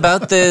 so it's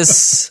about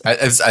this.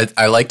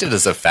 I liked it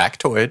as a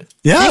factoid.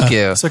 Yeah, Thank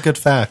you. Those are good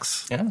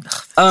facts. Yeah.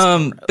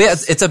 But yeah,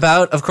 it's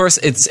about, of course,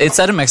 it's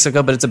set in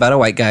Mexico, but it's about a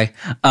white guy.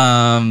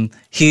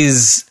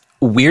 He's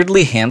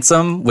weirdly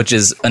handsome, which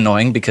is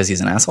annoying because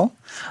he's an asshole.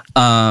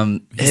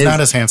 He's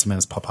not as handsome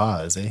as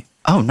Papa, is he?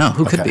 Oh no,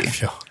 who could be?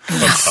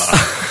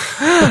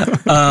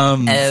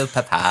 Oh,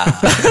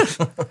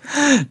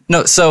 Papa.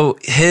 No, so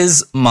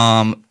his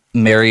mom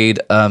married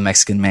a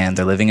Mexican man.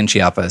 They're living in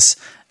Chiapas,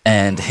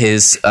 and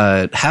his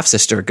half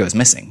sister goes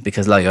missing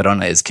because La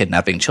Llorona is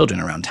kidnapping children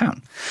around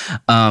town.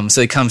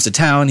 So he comes to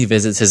town. He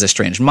visits his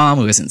estranged mom,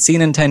 who hasn't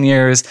seen in 10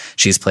 years.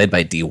 She's played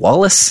by Dee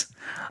Wallace.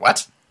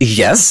 What?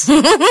 Yes.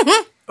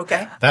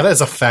 Okay. That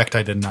is a fact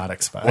I did not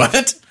expect.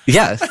 What?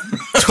 Yeah.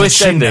 Twist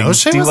she ending. know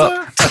she was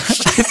there?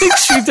 I think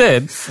she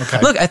did.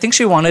 Okay. Look, I think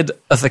she wanted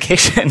a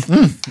vacation.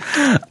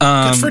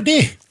 Good for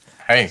D.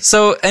 Hey.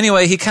 So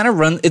anyway, he kind of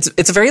runs.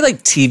 It's a very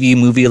like TV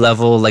movie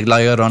level. Like La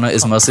Llorona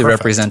is mostly perfect.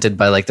 represented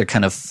by like they're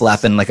kind of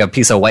flapping like a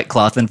piece of white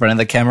cloth in front of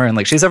the camera, and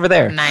like she's over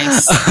there.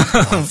 Nice.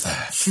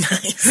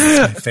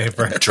 My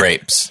favorite.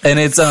 Drapes. And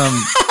it's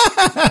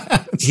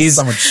he's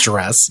So much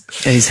stress.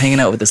 he's hanging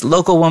out with this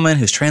local woman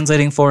who's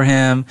translating for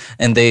him,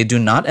 and they do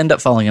not end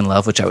up falling in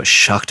love, which I was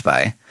shocked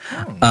by.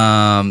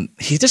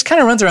 He just kind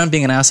of runs around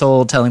being an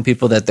asshole, telling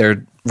people that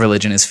their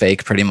religion is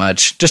fake, pretty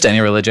much. Just any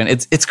religion.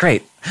 It's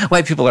great.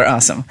 White people are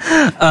awesome.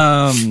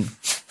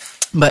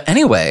 But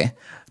anyway,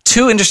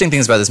 two interesting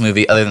things about this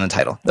movie other than the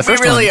title. The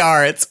first one,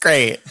 are. It's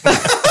great.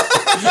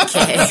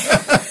 Okay.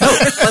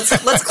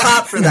 Let's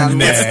clap for them.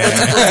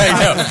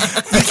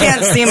 You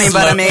can't see me,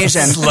 but I'm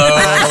Asian. Slow.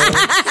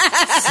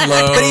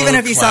 But even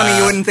if you saw me,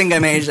 you wouldn't think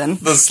I'm Asian.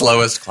 The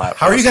slowest clap.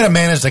 How are you going to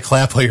manage to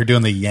clap while you're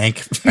doing the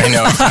yank I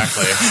know,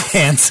 exactly.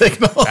 hand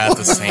signal? At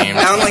the same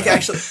Now I'm time. like,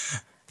 actually,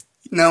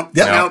 no,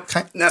 Yeah.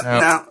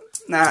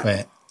 no.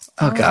 Wait.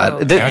 oh god, Now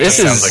it this just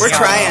sounds is. like We're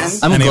chaos.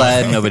 trying. I'm Anyway.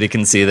 glad nobody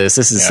can see this.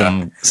 This is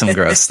Yeah. some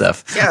gross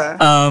stuff. Yeah.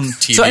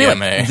 So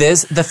anyway,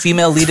 TVMA. the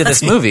female lead of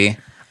this movie,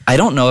 I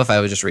don't know if I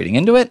was just reading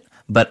into it,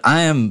 but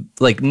I am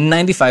like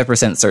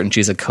 95% certain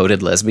she's a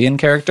coded lesbian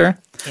character.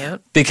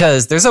 Cute.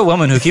 Because there's a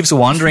woman who keeps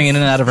wandering in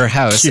and out of her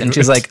house, and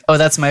she's like, "Oh,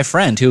 that's my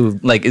friend who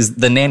like is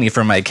the nanny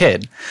for my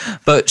kid."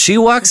 But she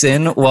walks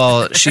in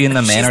while she and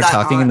the man She's are that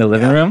talking in hot, the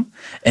living yeah. room,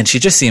 and she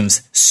just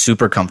seems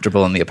super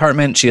comfortable in the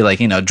apartment. She like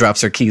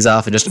drops her keys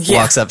off and just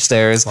walks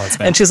upstairs, Slides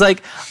back. and she's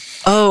like,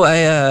 "Oh,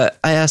 I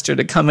asked her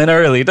to come in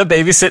early to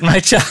babysit my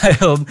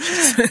child."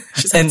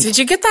 And Did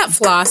you get that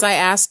floss I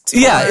asked?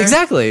 yeah, for?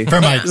 exactly.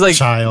 For my It's like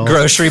child.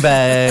 grocery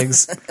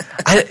bags.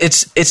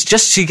 It's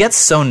just she gets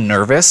so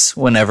nervous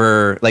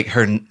whenever like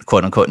her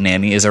quote unquote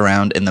nanny is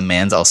around and the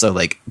man's also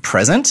like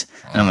present.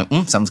 And I'm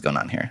like, something's going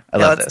on here. I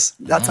love this.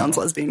 That sounds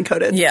lesbian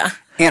coded. Yeah.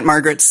 Aunt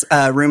Margaret's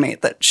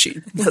roommate that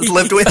she has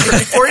lived with for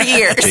 40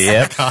 years.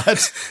 Yep.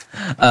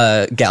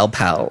 God. Gal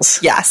pals.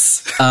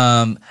 Yes.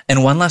 And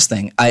one last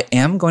thing, I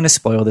am going to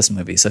spoil this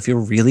movie. So if you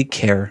really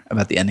care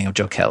about the ending of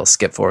Joquel,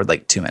 skip forward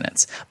like 2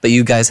 minutes. But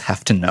you guys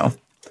have to know,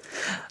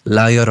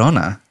 La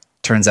Llorona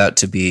turns out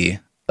to be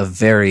a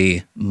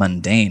very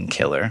mundane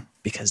killer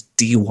because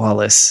Dee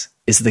Wallace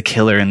is the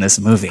killer in this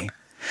movie.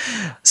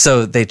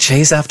 So they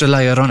chase after La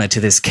Llorona to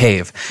this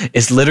cave.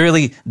 It's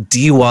literally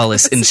Dee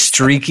Wallace in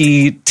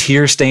streaky,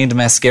 tear-stained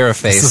mascara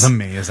This is face,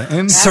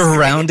 amazing.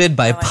 surrounded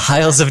by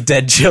piles of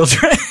dead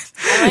children.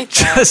 I like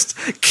that.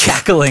 Just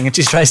cackling, and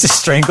she tries to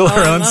strangle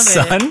her I own love it.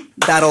 son.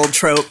 That old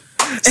trope.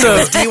 So It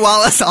was Dee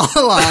Wallace all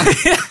along.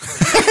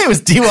 It was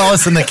D.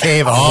 Wallace in the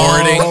cave.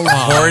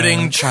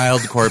 Hoarding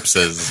child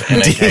corpses in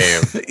a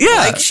cave. yeah,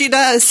 Like she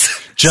does.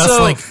 Just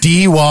So- like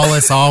D.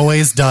 Wallace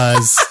always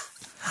does.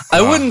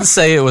 I wouldn't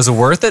say it was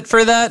worth it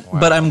for that,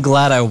 but I'm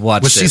glad I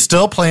watched Was it. she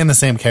still playing the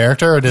same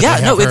character? Or did yeah,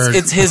 they no, have her?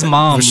 it's his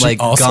mom Was she like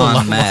also gone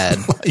La- mad.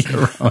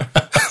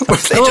 Were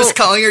they just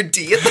calling her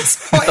D at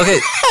this point? Okay,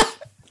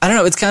 I don't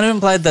know. It's kind of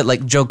implied that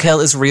like Joquel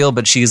is real,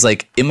 but she's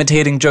like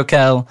imitating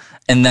Joquel,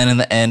 and then in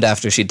the end,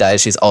 after she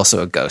dies, she's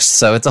also a ghost.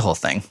 So it's a whole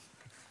thing.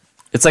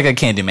 It's like a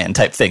Candyman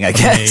type thing, I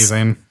guess.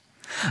 Amazing.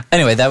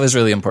 Anyway, that was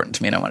really important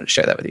to me, and I wanted to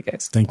share that with you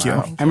guys. Thank you.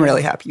 I'm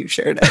really happy you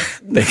shared it.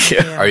 Thank you.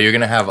 Are you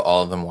going to have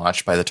all of them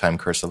watched by the time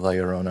Curse of La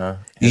Llorona?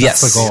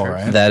 Yes, the goal,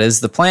 right? That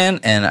is the plan,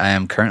 and I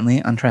am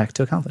currently on track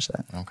to accomplish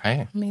that.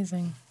 Okay.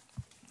 Amazing.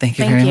 Thank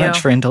you Thank very you. much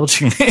for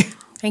indulging me.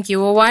 Thank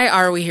you. Well, why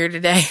are we here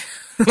today?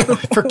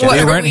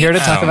 We weren't here to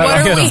talk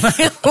about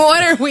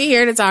What are we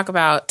here to talk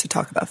about? To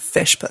talk about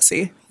fish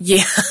pussy.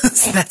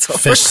 Yes, that's what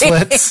Fish we're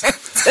here slits.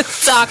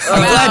 to talk about.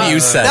 I'm glad you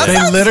said They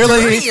it.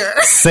 literally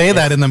say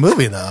that in the the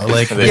movie, though.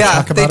 Like, they Yeah,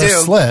 talk about they a do.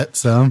 slit,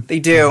 so. They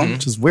do.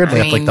 Which is weird. I They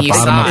have, like, mean, the you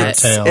bottom saw of their it.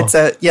 tail. It's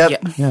a, yep.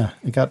 Yeah. Yeah,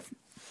 it got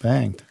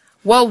banged.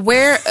 Well,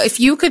 if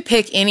you could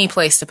pick any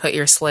place to put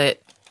your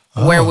slit,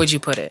 where would you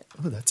put it?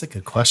 Oh, that's a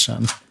good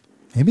question.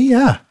 Maybe,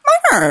 yeah.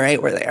 Mine are all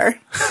right where they are.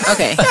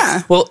 Okay.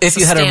 Well, if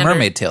you had a standard.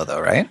 mermaid tail, though,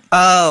 right?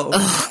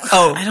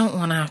 I don't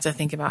want to have to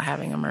think about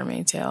having a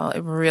mermaid tail.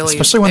 It really,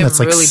 Especially when it it's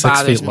like really 6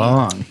 bothers feet me.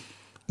 long.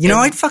 You know,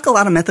 I'd fuck a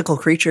lot of mythical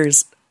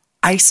creatures.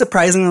 I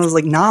surprisingly was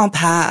like, nah, I'll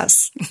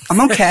pass.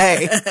 I'm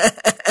okay.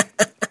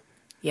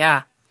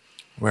 Yeah,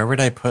 Where would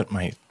I put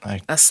my?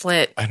 a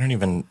slit. I don't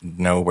even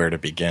know where to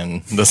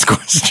begin this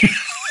question.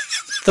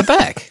 The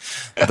back.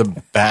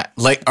 The bat,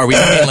 like, are we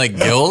talking like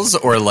gills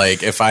or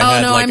like if I Oh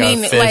had no, like I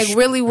mean, a fish? like,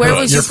 really, where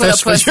would you Your put a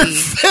fish was your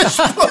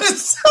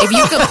pussy? If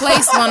you could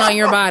place one on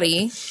your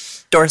body,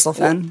 Dorsal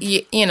fin.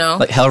 you know,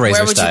 Like Hellraiser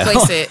where would style. you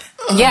place it?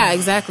 Yeah,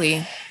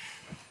 exactly.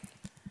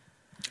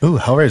 Ooh,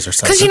 Hellraiser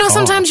style. Because you know, Good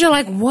call. sometimes you're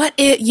like, what?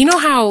 You know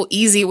how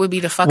easy it would be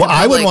to fuck. Well, about,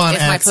 I would like, want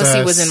if my pussy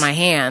access- was in my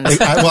hand. I was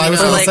You know,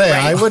 going to say,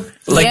 right? I would,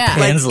 Like Yeah.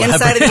 Pan's Like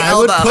inside of Labyrinth. the I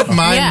would elbow. put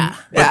mine Yeah.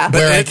 Yeah.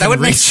 where I But that can would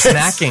make reach it.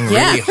 snacking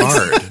Yeah. really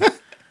hard.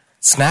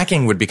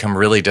 Snacking would become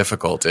really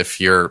difficult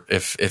if you're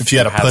if you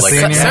had a pussy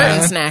in your Certain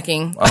hand.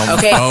 snacking.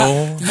 Okay.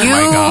 Oh my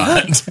You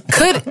god!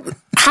 could.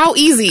 How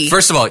easy?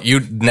 First of all,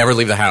 you'd never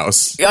leave the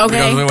house. Okay.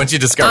 Because once you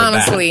discover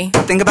Honestly,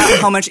 Think about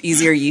how much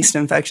easier yeast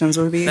infections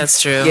would be.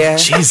 that's true. Yeah. that,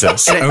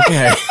 Jesus.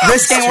 Okay.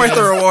 Risk ain't worth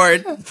the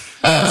reward.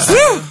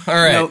 All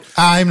right. Nope.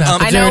 I'm not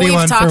the I know dirty we've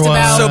one for talked one.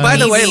 about- So, by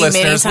the way, Easy many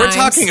listeners, we're times.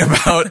 talking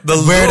about the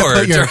Where to lure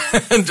put your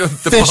the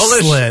fish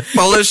slit.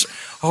 Polish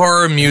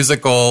horror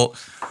musical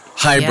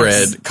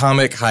hybrid, Yes.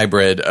 comic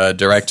hybrid,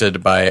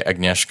 directed by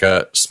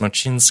Agnieszka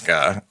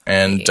Smoczynska,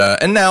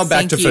 and now back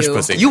Thank to Fish you.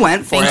 Pussy. You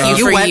went for Thank it. you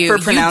You for went you. for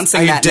You-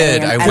 pronouncing I that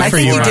did. name. I and went I for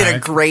think you, you did a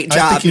Mike. great I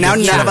think job. you Now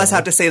did none too. of us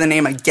have to say the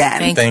name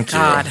again. Thank you.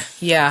 God.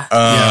 Yeah.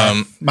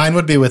 Yeah. Mine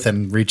would be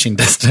within reaching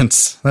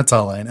distance. That's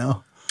all I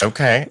know.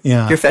 Okay.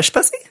 Yeah. Your fish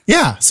pussy?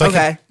 Yeah. So I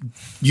Okay. can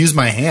use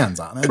my hands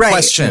on it. Right.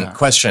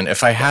 Question.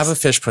 If I have a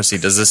fish pussy,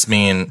 does this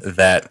mean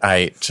that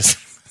I just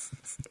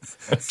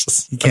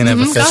You can't have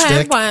a Go fish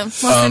ahead. stick.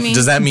 What's I mean?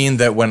 does that mean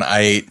that when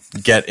I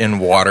get in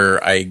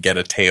water, I get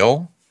a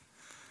tail?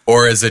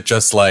 Or is it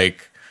just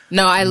like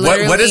No, I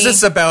literally. what is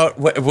this about?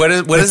 What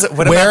is it?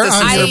 What Where about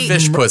this on is your- a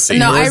fish pussy?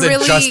 No, or I is really-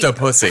 it just a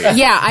pussy?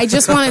 Yeah, I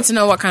just wanted to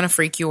know what kind of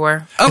freak you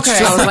were. Okay.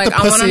 I was like, the I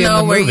want pussy to in know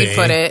the where you movie.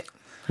 put it.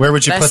 Where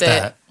would you That's put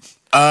it.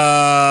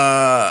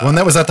 that? One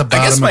that was at the I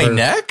bottom guess of my her-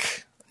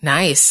 neck.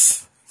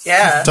 Nice.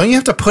 Yeah. Don't you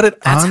have to put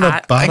it That's on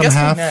hot. the bottom I guess my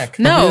half? neck.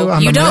 No,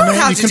 on you the don't mermaid?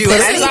 have You to can do put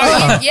that. it- It's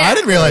already- Oh, yeah. I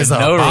didn't realize the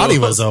No body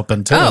rules. was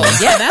open too. Oh,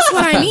 yeah, that's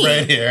what I mean.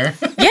 Right here.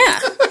 Yeah.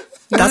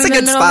 That's a In the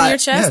good middle of your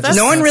spot. chest, Yeah, that's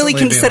No one really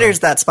Absolutely considers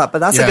that spot, but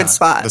that's a Yeah. good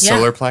spot. The Yeah.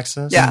 solar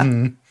plexus. Yeah.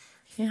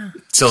 yeah.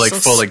 So like So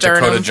full like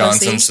sternum Dakota pussy.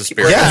 Johnson,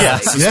 Suspiria, Yeah.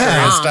 Suspiria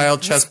Yeah. style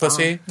chest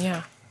pussy,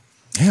 Yeah.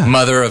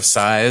 mother of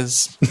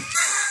size.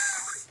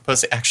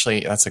 Pussy.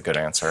 Actually, that's a good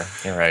answer.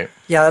 You're right.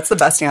 Yeah, that's the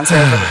best answer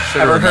I've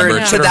ever heard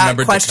remembered- to should've that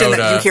remembered question that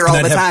Dakota. you hear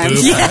all the time.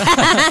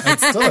 I'd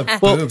still have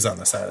boobs on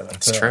the side of it.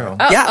 It's true.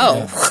 Yeah.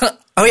 Oh,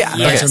 Oh, yeah.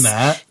 Yes. Imagine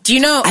that. do you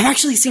know? I've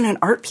actually seen an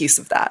art piece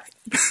of that.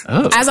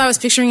 As I was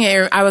picturing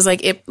it, I was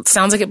like, it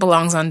sounds like it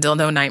belongs on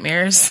Dildo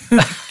Nightmares.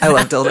 I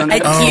love dildo I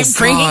night. keep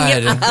bringing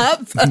it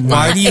up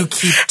Why do you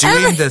keep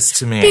doing this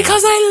to me?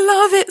 because I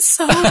love it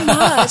so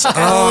much.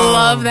 I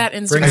love that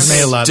Instagram. Brings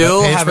me a lot.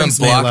 Still The page haven't brings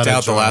me a lot blocked of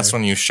out the joy. last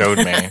one you showed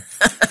me. I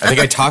think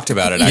I talked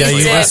about it. Yeah,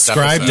 Actually, you last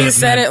described episode. You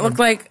said it looked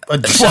like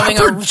A shoving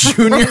Whopper a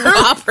Junior?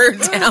 Whopper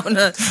down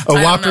a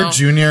Whopper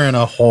Junior in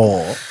a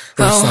hole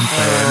or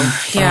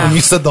something. Yeah. When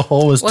you said the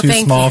hole was Well, too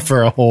thank small you.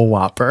 for a whole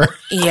Whopper.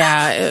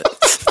 Yeah,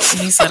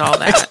 he said all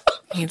that.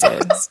 He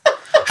did.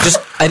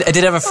 I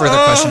did have a further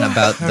question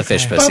about the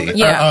fish pussy.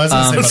 Yeah. I was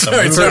going to say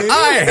about the So movie.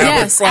 I have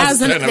Yes, a as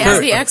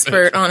question the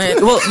expert on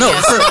it. Well, no,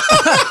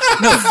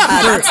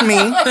 That's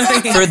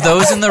me. for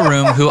those in the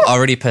room who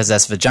already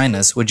possess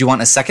vaginas, would you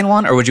want a second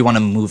one or would you want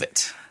to move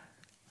it?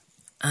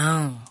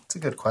 Oh, That's a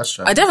good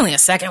question. definitely a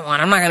second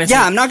one. I'm not going to.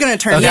 Yeah, I'm not going to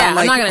turn Yeah, down I'm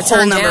like not gonna hole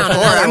turn number down 4.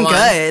 another I'm one.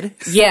 good.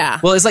 Yeah.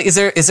 Well,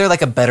 is there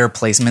like a better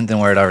placement than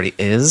where it already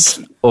is?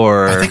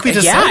 Or I think we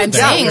just Yeah, said I'm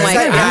that. saying, We like,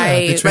 said,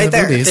 I- between right the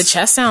there. boobies. The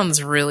chest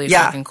sounds really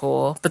Yeah. fucking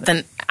cool, but then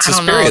I don't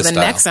Suspiria know. The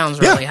style. neck sounds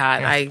really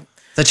hot.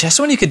 the chest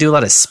one, you could do a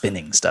lot of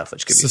spinning stuff,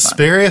 which could be fun.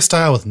 Suspiria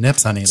style with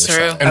nips on either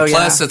True. side. And Oh,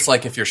 plus, yeah. it's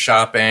like if you're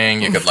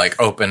shopping, you could like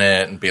open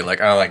it and be like,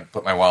 oh, like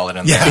put my wallet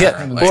in Yeah. there.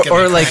 Yeah, And, like,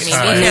 or like I mean,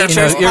 you know,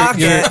 nature's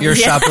pocket. you're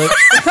shoplifting.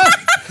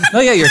 No,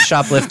 yeah, you're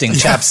shoplifting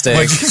chapstick.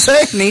 What'd you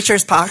say?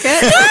 Nature's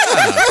pocket. you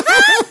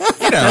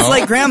know, That's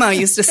like Grandma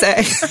used to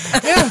say.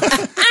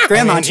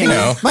 Grandma, you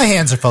know. My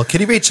hands are full.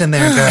 Could you reach in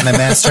there and grab my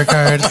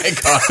MasterCard?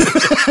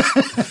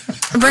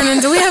 Brennan,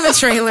 do we have a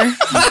trailer?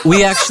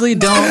 We actually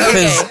don't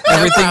because Okay, no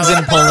everything's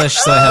in Polish,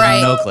 so I have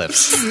Right. no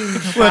clips.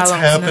 What's No,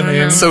 happening?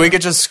 no. So we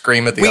could just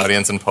scream at the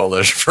audience in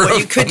Polish for What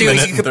you could a do is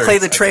minute you could and play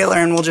 30 the trailer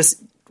and we'll just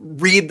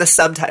read the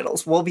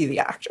subtitles. We'll be the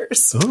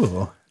actors.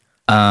 Ooh.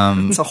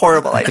 It's a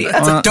horrible idea.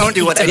 It's like, don't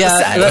do what I just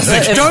said.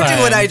 it's Don't fine.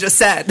 do what I just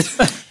said.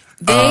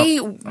 They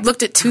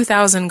looked at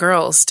 2,000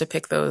 girls to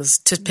pick silver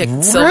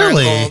and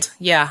Really? gold.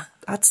 Yeah.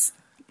 That's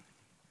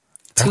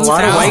a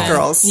lot of white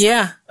girls.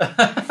 Yeah.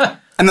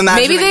 I'm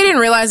imagining. Maybe they didn't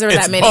realize there were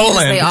It's that many because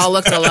Poland. they all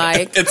looked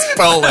alike. It's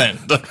Poland.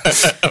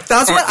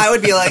 That's what I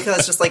would be like. I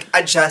was just like,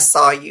 I just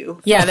saw you.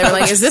 Yeah, they were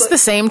like, is this the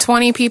same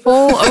 20 people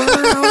over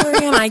and over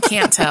again? I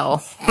can't tell.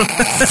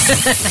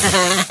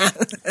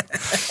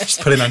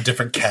 Just put it on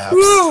different caps.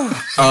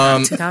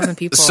 2,000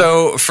 people.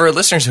 So, for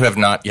listeners who have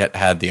not yet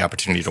had the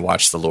opportunity to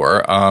watch The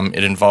Lure,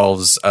 it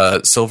involves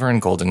silver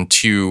and gold and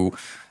 2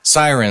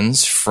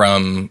 sirens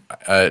from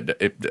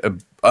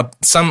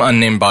some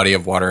unnamed body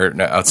of water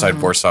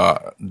outside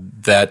Warsaw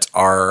that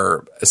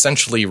are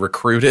essentially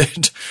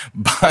recruited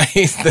by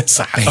this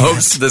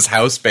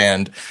house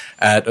band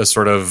at a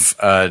sort of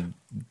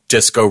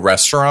disco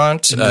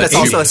restaurant. It's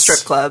also a strip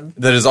club.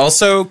 That is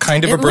also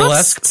kind of It a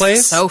burlesque looks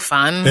place. So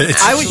fun.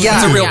 I would, yeah.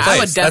 It's a real Yeah, I would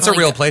place. That's a definitely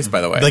real go. place,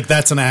 by the way. Like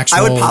that's an actual.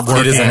 I would pop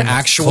It is an working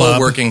actual club.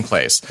 working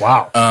place.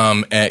 Wow.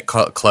 At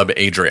Club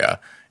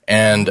Adria.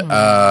 And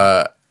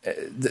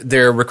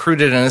they're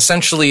recruited, and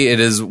essentially it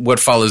is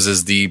what follows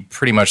is the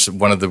pretty much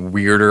one of the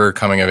weirder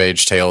coming of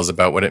age tales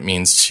about what it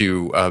means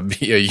to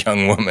be a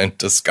young woman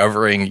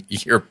discovering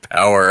your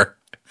power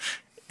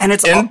And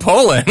it's in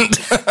Poland.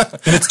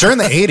 And it's during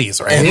the 80s,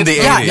 right? In the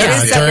Yeah, 80s. it Yeah,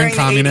 is set during the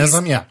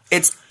communism, 80s. yeah.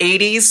 It's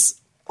 80s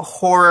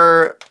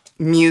horror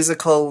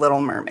musical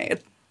Little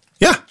Mermaid.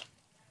 Yeah.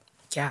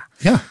 Yeah.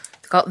 Yeah.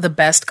 It's called the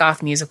best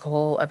goth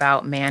musical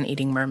about man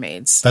eating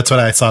mermaids. That's what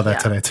I saw that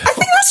today, too. I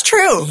think that's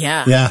true.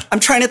 Yeah. Yeah. I'm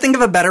trying to think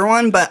of a better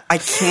one, but I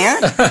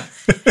can't.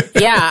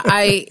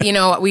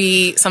 Yeah.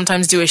 We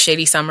sometimes do a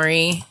shady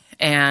summary,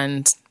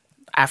 and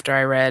after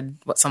I read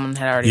what someone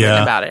had already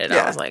written about it,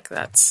 Yeah. I was like,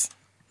 that's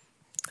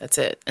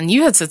it. And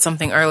you had said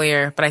something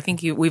earlier, but I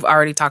think we've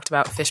already talked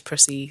about fish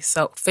pussy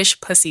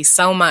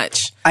so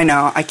much. I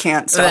know. I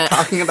can't stop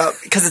talking about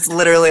because it's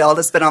literally all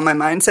that's been on my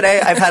mind today.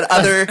 I've had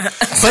other But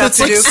stuff it's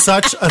to like do.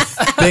 such a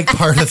big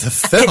part of the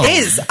film. It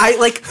is.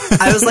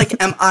 I was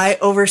like, am I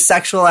over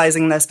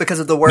sexualizing this because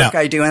of the work No.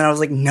 I do? And I was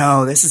like,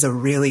 no, this is a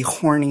really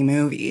horny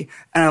movie.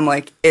 And I'm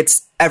like,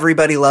 it's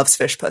everybody loves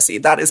fish pussy.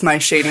 That is my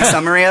shady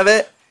summary of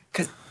it.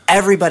 Because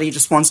everybody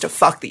just wants to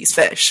fuck these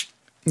fish.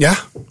 Yeah.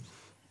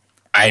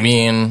 I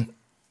mean,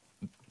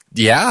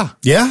 yeah.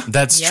 Yeah.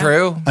 That's Yeah.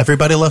 true.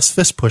 Everybody loves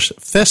fish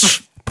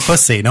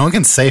pussy. No one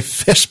can say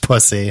fish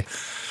pussy.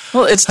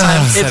 Well, it's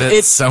time. Said it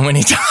It's so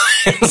many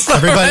times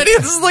Everybody- already.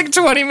 This is like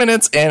 20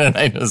 minutes in, and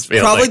I just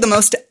feel Probably like the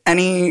most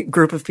any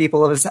group of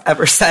people has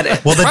ever said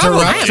it. Well, the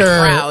Probably. I am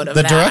proud of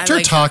that. I director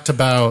like talked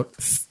about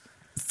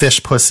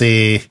fish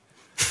pussy,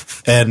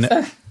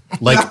 and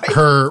like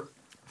her,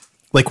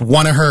 like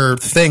one of her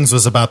things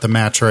was about the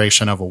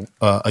maturation of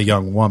a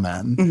young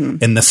woman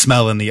and the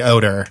smell and the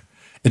odor,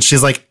 and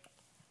she's like,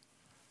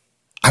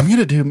 "I'm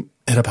gonna do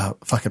it about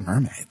fucking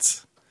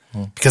mermaids."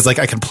 Because like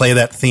I can play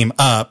that theme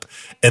up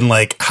and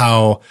like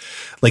how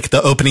like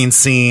the opening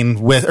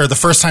scene with or the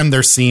first time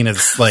they're seen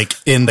is like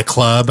in the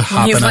club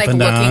hopping He's, up like, and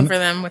looking down. for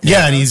them with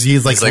yeah, his and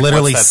he's like like,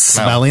 literally "What's that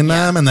smell?" smelling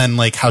them, and then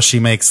like how she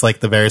makes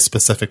like the very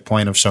specific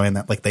point of showing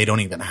that like they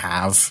don't even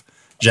have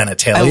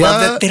genitalia. I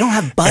love that they don't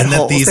have buttholes. and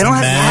that these They don't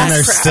have men ass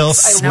are cracks. still I know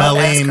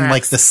smelling ass like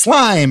cracks. the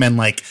slime and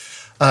like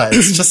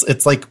it's just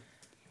it's like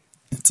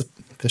it's a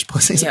fish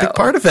pussy is a Yo, big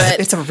part of but it.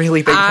 It's a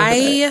really big part of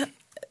it.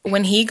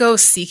 When he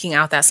goes seeking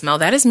out that smell,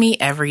 that is me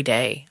every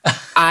day.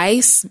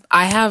 I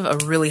have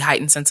a really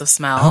heightened sense of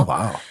smell. Oh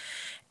wow.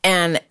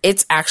 And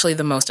it's actually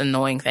the most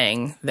annoying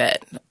thing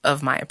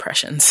of my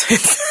impressions.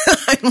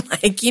 I'm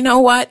like, you know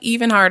what?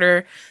 Even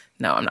harder.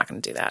 No, I'm not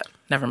going to do that.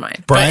 Never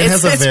mind. Brian But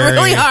has a it's very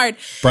really hard.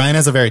 Brian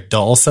has a very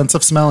dull sense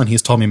of smell, and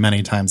he's told me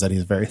many times that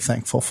he's very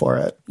thankful for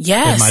it. in my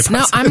Yes.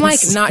 No, I'm like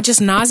presence. not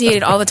just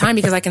nauseated all the time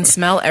because I can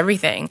smell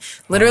everything.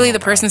 Literally, the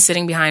person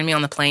sitting behind me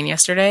on the plane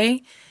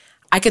yesterday,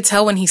 I could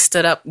tell when he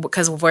stood up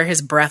because of where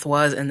his breath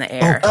was in the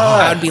air.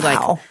 I would be like,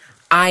 Wow.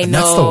 I And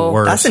that's the know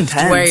worst. That's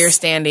intense. where you're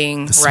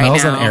standing right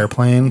Smells now. in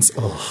airplanes.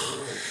 Ugh.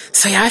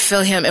 So yeah, I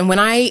feel him. And when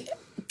I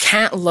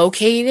can't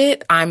locate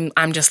it, I'm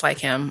just like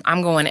him.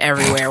 I'm going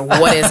everywhere.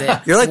 What is it?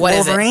 You're like What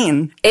is it?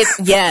 Wolverine.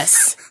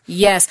 Yes.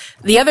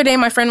 The other day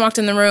my friend walked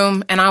in the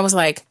room and I was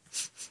like,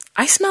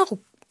 I smell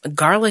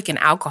garlic and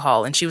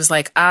alcohol. And she was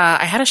like,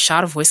 I had a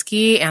shot of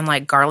whiskey and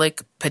like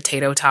garlic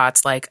potato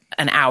tots like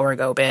an hour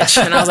ago, bitch.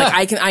 And I was like,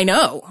 I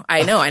know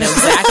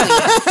exactly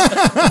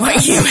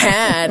what you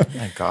had. oh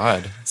my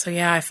God. So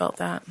yeah, I felt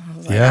that. I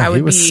was like, Yeah, I would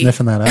he was be,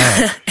 sniffing that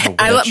out.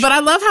 but I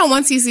love how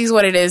once he sees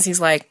what it is, he's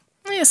like,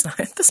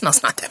 the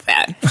smell's not that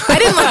bad.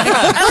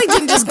 I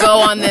didn't just go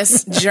on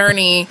this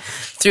journey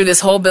through this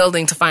whole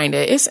building to find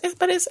it.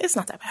 It's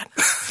not that bad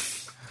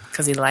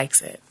because he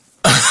likes it.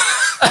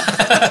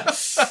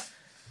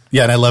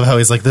 Yeah, and I love how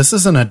he's like, "This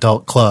is an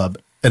adult club,"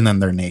 and then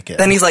they're naked.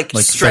 Then he's like,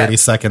 like "Strip." 30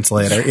 seconds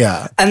later.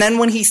 Yeah, And then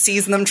when he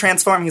sees them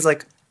transform, he's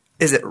like,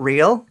 is it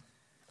real?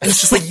 It's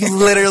just like you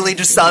literally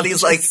just saw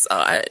these like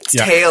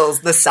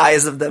tails the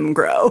size of them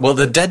grow. Well,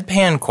 the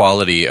deadpan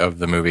quality of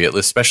the movie,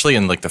 especially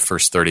in like the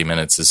first 30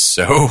 minutes, is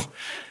so.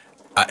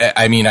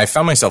 I mean, I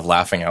found myself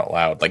laughing out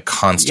loud like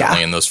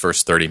constantly in those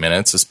first 30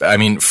 minutes. I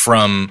mean,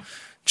 from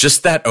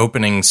just that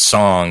opening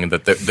song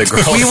that the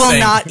girl we will sang,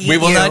 not eat we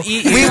will you. not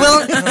eat you. We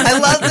will.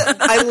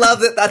 I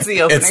love that. That's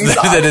the opening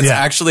song. That it's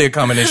actually a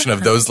combination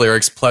of those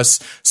lyrics plus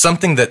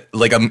something that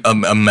like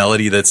a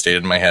melody that stayed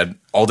in my head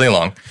all day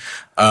long.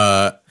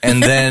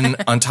 And then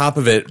on top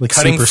of it, like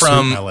cutting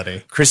from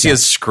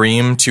Chrissia's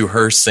scream to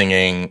her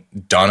singing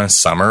Donna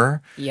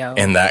Summer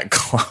in that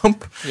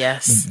club.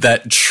 Yes.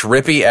 That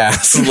trippy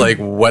ass, like,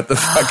 what the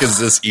fuck is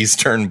this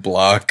Eastern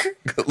Bloc?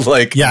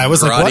 Like, I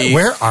was like,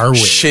 where are we?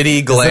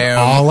 Shitty glam. Is it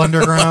all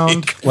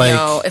underground?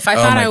 No, if I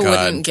thought I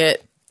wouldn't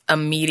get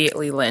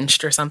immediately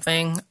lynched or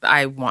something,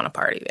 I want to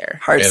party there.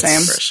 Hard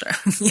Sam. For sure.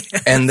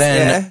 Yes. And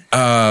then,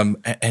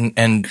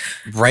 and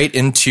right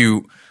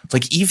into,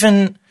 like,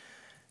 even...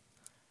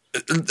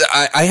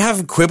 I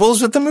have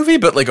quibbles with the movie,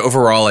 but like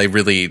overall, I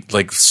really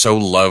like so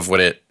love what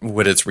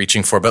it's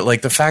reaching for. But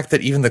like the fact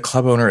that even the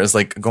club owner is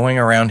like going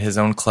around his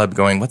own club,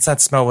 going, "What's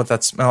that smell? What's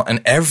that smell?" And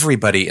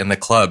everybody in the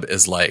club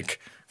is like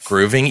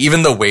grooving.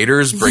 Even the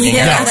waiters bringing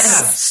out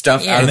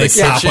stuff out of the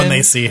kitchen. Stop when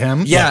they see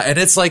him. Yeah, and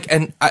it's like,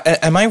 and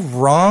am I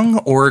wrong,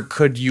 or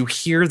could you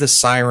hear the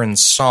siren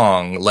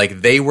song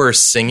like they were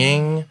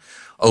singing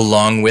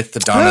along with the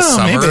Donna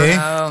Summer? Maybe.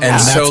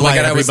 And so like,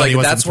 and I was like,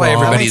 that's why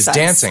everybody's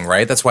dancing,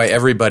 right? That's why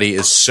everybody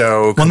is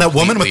so When that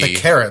woman with the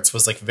carrots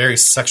was like very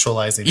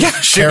sexualizing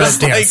she carrot was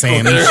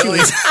dancing.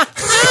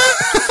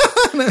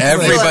 Like,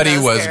 everybody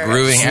was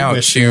grooving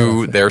out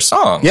to their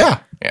song.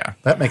 Yeah.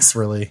 That makes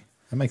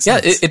sense. Yeah,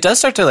 it does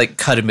start to like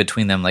cut in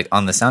between them, like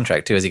on the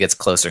soundtrack too. As he gets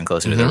closer and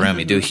closer to the room,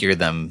 you do hear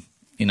them,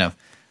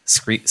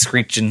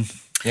 screeching.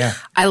 Yeah,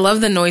 I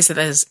love the noises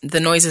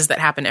that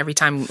happen every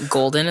time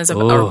gold is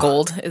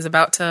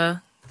about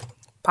to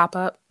pop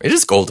up. It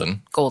is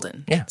golden.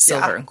 Yeah,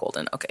 silver and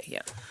golden. Okay, yeah,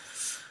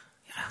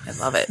 I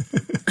love it.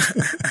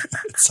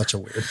 It's such a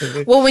weird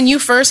movie. Well, when you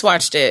first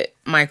watched it,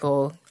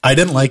 Michael, I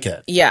didn't like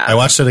it. Yeah, I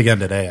watched it again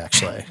today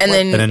actually, and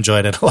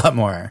enjoyed it a lot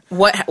more.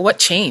 What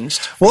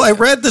changed? Well, I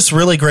read this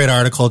really great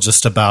article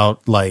just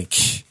about like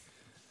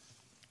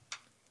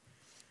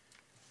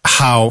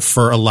how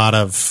for a lot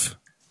of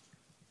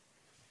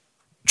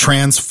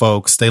trans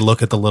folks, they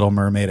look at The Little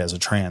Mermaid as a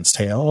trans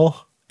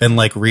tale, and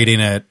like reading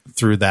it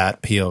through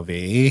that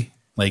POV,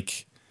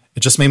 like it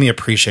just made me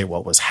appreciate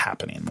what was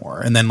happening more.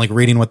 And then like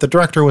reading what the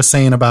director was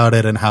saying about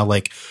it and how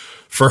like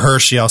for her,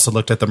 she also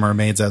looked at the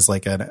mermaids as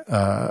like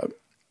a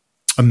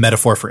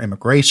metaphor for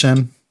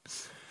immigration,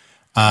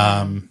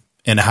 and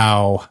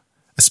how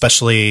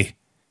especially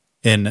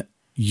in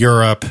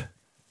Europe,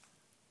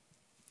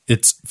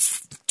 it's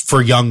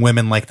for young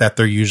women like that,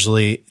 they're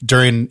usually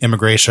during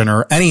immigration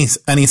or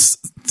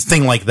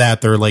anything like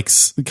that, they're like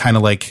kind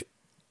of like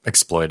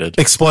exploited,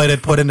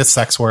 put into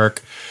sex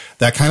work,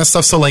 that kind of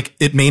stuff. So like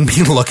it made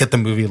me look at the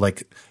movie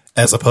like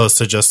as opposed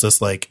to just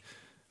this like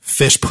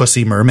fish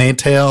pussy mermaid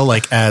tale,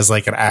 like as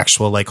like an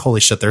actual like holy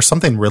shit, there's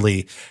something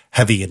really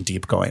heavy and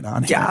deep going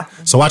on here. Yeah.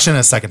 So watching it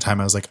a second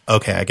time, I was like,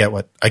 okay, I get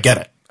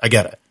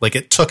it. Like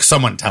it took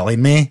someone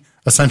telling me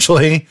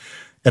essentially,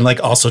 and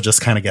like also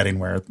just kind of getting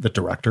where the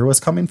director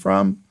was coming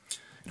from.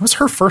 It was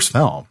her first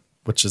film,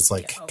 which is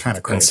like kind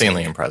of crazy.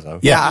 Insanely impressive.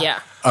 Yeah.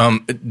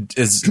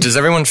 Does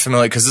everyone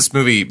familiar? Because this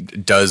movie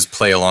does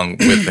play along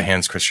with the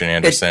Hans Christian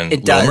Andersen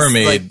It does, Little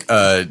Mermaid,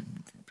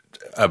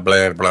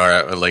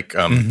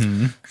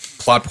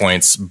 plot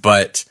points,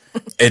 but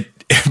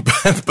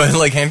but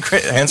like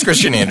Hans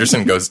Christian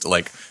Andersen goes to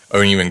like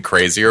an even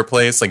crazier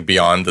place, like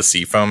beyond the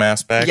seafoam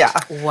aspect. Yeah.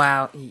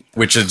 Wow.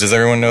 Which is, does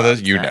everyone know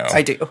that? You know.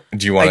 I do.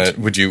 Do you want to?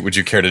 Would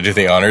you care to do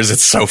the honors?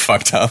 It's so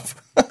fucked up.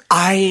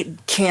 I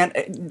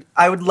can't.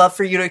 I would love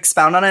for you to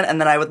expound on it, and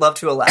then I would love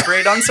to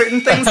elaborate on certain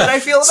things that I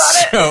feel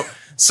about it.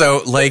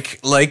 So like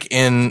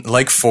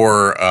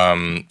for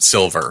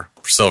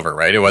Silver,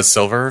 right? It was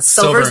Silver.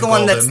 Silver's the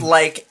one golden. that's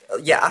like,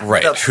 yeah,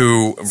 Right.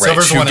 Who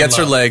gets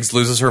her legs,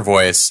 loses her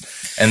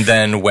voice, and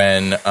then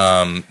when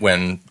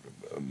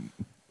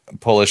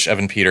Polish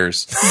Evan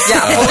Peters,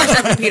 Polish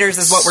Evan Peters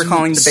is what we're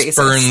calling the basis.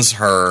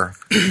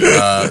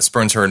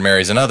 spurns her and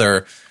marries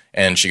another,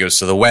 and she goes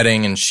to the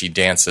wedding and she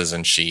dances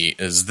and she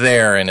is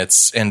there, and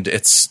it's an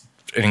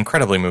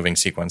incredibly moving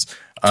sequence.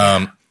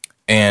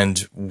 And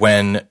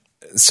when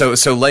so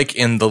like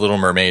in The Little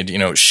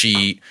Mermaid,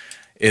 she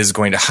is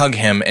going to hug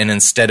him, and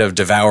instead of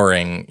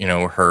devouring,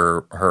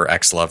 her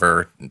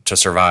ex-lover to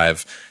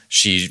survive,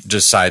 she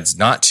decides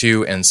not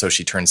to, and so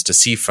she turns to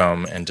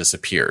seafoam and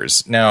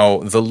disappears. Now,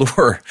 the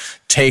lure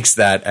takes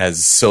that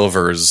as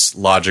Silver's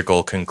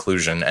logical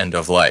conclusion, end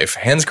of life.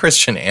 Hans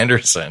Christian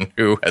Andersen,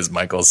 who, as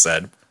Michael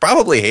said,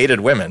 probably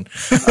hated women,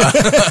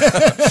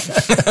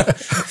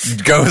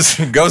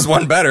 goes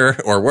one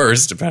better or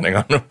worse, depending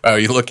on how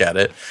you look at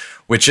it,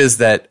 which is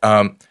that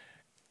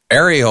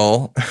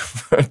Ariel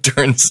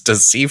turns to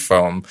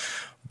seafoam,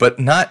 but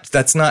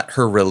that's not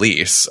her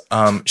release.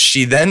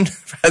 She then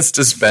has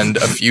to spend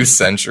a few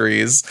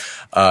centuries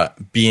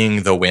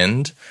being the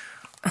wind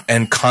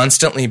and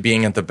constantly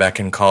being at the beck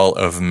and call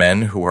of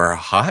men who are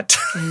hot.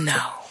 No.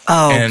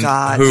 Oh, And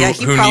God. who He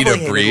need probably a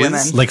hated breeze?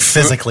 women. Like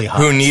physically hot.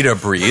 Who need a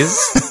breeze.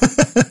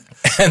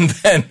 And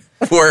then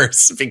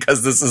worse,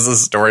 because this is a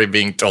story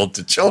being told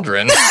to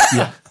children.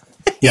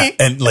 Yeah,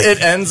 and like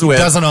It ends he with,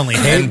 doesn't only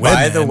hate and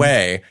by the women.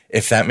 way,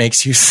 if that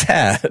makes you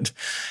sad,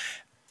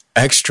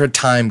 extra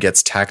time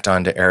gets tacked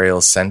on to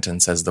Ariel's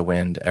sentence as the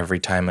wind every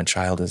time a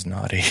child is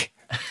naughty.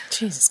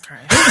 Jesus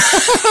Christ.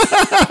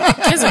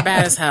 Kids are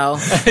bad as hell.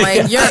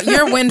 Like,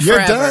 you're wind You're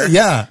forever. done.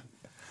 Yeah.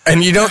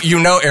 And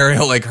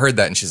Ariel like heard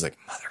that and she's like,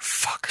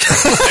 motherfucker.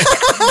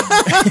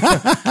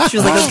 She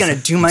was like, I was going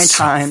to do my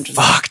time.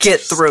 Just get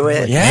through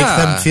it. Yeah.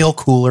 Make them feel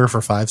cooler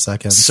for 5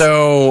 seconds.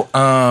 So,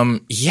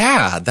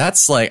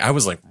 that's like, I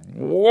was like,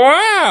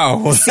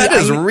 wow, that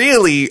is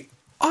really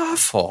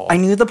awful. I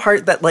knew the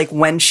part that, like,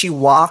 when she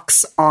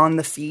walks on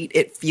the feet,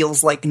 it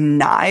feels like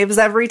knives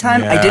every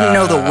time. I didn't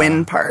know the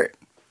wind part.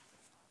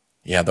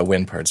 Yeah, the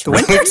wind part's The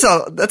wind part's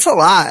that's a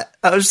lot.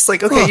 I was just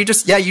like, okay, you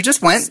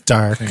just went.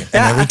 Dark. And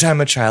every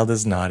time a child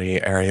is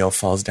naughty, Ariel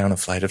falls down a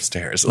flight of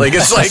stairs. Like,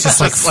 it's like, just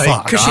like,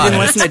 fuck. Because she didn't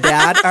listen to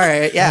Dad. All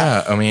right,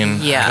 yeah. I mean,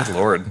 Yeah. good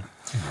Lord.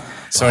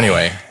 So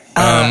anyway,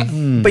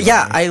 But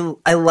yeah,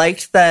 I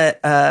liked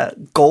that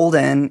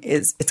Golden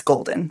it's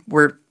Golden.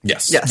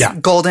 Yes. Yeah.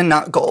 Golden,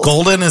 not gold.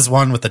 Golden is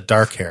one with the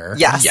dark hair.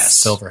 Yes.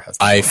 Silver has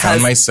the I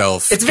found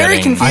myself it's very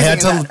getting,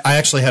 confusing. I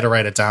actually had to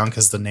write it down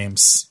because the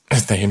names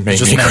they made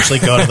just me naturally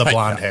go to the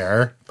blonde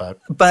hair. But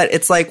But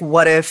it's like,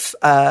 what if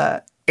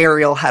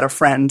Ariel had a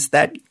friend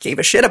that gave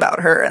a shit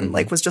about her and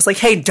like was just like,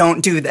 hey,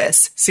 don't do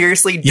this.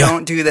 Seriously, Yeah.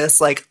 don't do this.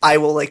 Like, I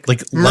will like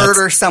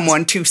murder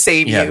someone to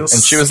save Yeah, you. and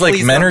she was like,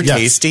 Please "Men don't." are Yes.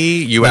 tasty.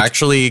 You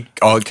actually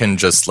all can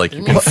just like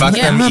you can fuck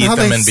yeah. them, isn't that eat how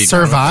them, they and be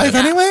survive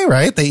anyway,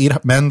 right? They eat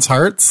men's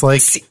hearts.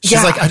 Like she's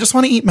yeah. like, I just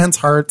want to eat men's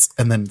hearts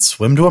and then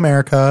swim to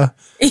America.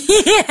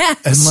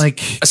 And like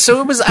So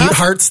it was eat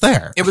hearts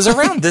there. It was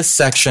around this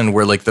section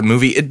where like the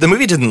movie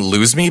didn't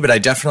lose me, but I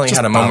definitely Just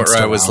had a moment where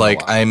bounced I was around a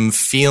like, lot. I'm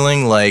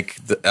feeling like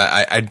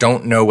I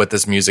don't know what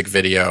this music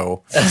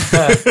video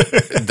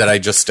that I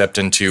just stepped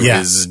into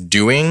Yeah. is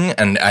doing,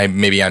 and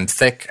I'm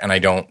thick and I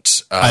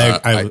don't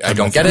I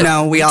don't get it.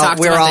 No, we're talked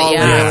all about that,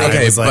 yeah.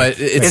 Okay, It was like- but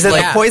it's Is it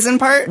like the poison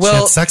part? She had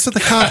well, sex with the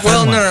cop.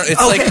 well, and no, what? no,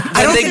 it's okay, like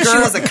I don't they think she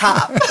was a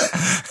cop.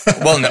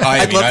 Well, no,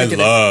 I love to get it.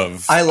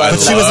 love. I love But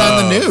she was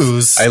on the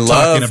news. I talking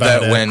love about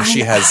that it. when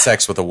she has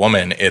sex with a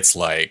woman, it's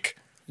like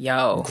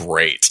Yo.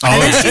 great. Oh,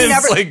 then she it's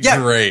never- like yeah.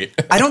 great.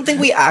 I don't think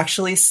we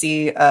actually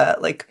see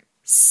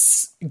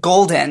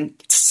Golden.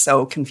 It's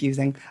so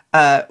confusing.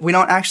 We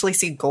don't actually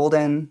see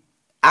Golden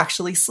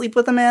actually sleep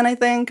with a man. I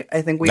think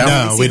we No,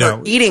 only see we her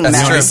don't. eating That's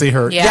men. true. I see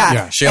her.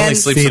 Yeah. She only And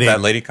sleeps with feeding.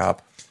 that lady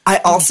cop. I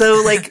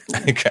also like.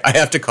 I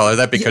have to call her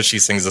that because she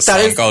sings a That song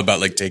is- all about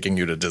like taking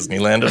you to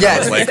Disneyland, and Yeah. I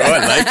was like, oh,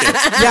 I like it.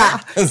 Yeah,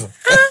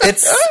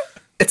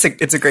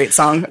 it's a great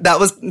song. That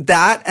was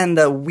that and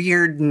the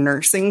weird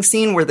nursing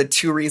scene were the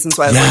two reasons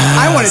why I was like,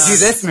 I want to do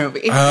this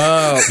movie.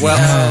 Oh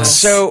well,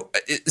 so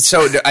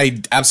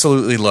I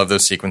absolutely love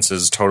those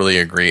sequences. Totally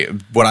agree.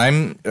 What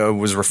I'm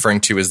was referring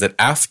to is that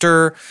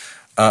after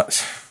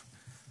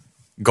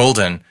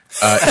Golden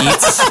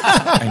eats,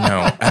 I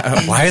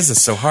know. Why is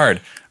this so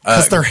hard?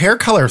 Because their hair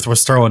color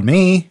was throwing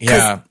me.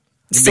 Yeah,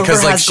 Silver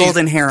because like has she,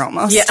 golden hair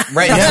almost. Yeah.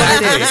 right?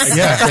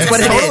 Yeah, That's what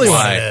it totally is.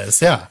 what it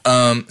is.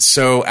 Yeah.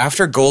 So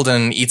after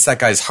Golden eats that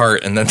guy's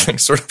heart and then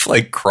like sort of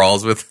like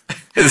crawls with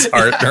his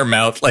heart in her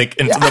mouth like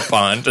into the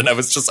pond, and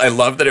I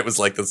love that it was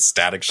like this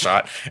static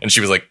shot, and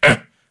she was like.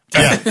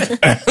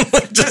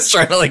 Like, just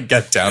trying to like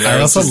get down there.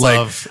 I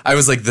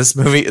was like, this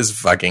movie is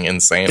fucking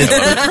insane.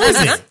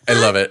 I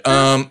love it.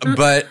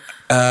 But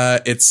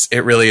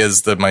it really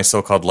is it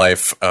so-called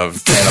life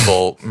of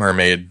cannibal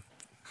mermaids.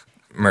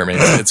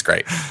 It's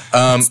great.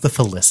 It's the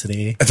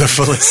felicity. The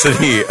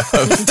felicity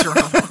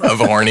of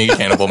horny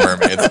cannibal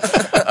mermaids.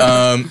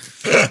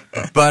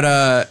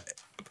 But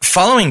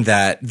following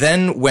that,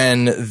 then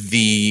when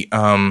the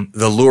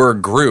Lure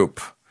group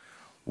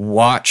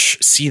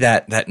see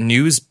that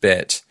news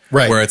bit.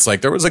 Right. Where it's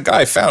like, there was a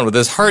guy found with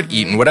his heart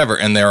eaten, whatever.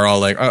 And they're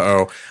all like,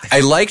 uh-oh. I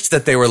liked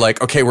that they were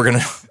like, okay, we're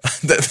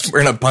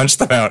gonna punch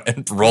them out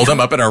and roll them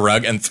up in a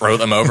rug and throw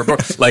them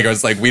overboard. Like, I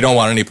was like, we don't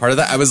want any part of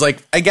that. I was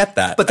like, I get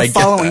that. But I the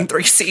get following that.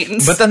 3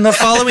 scenes. But then the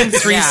following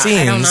 3 Yeah,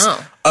 I don't scenes know.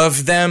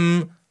 of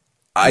them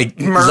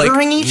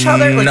Murdering each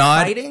other, like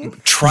not fighting?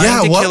 trying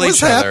Yeah, to what kill was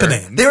each other.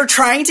 happening? They were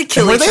trying to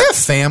kill Were each they other.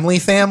 a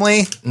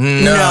family?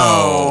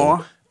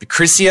 No.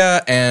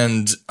 Chrissia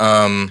and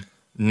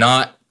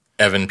not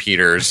Evan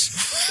Peters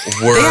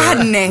were They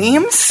had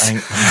names.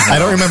 I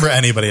don't remember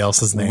anybody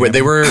else's name.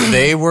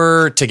 they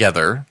were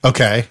together.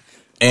 Okay.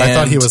 I And-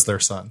 thought he was their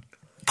son.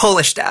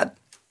 Polish dad.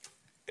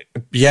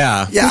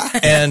 Yeah.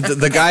 And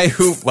the guy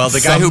who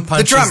punches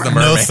drummer. the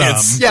No mermaids. thumb.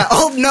 Yeah,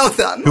 old no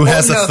thumb. Who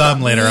has Old a no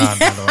thumb later on?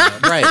 By the way.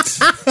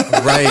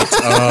 Right.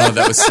 Oh,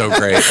 that was so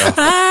great. Oh,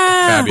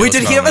 fabulous Wait,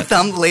 did he have a moment.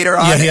 thumb later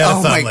on? Yeah, he had a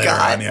Oh thumb my later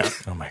God. on. Yeah,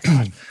 Oh my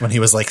god. when he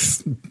was like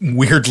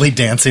weirdly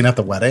dancing at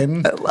the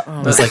wedding.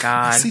 Oh my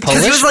God. see,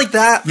 Because he was like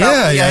that.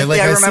 Yeah, like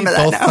I I remember see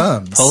that both now.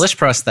 thumbs. Polish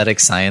prosthetic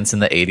science in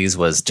the 80s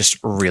was just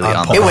really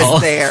on the It ball.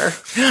 was there.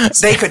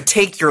 They could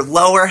take your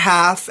lower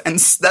half, and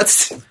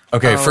that's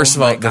Okay, Oh first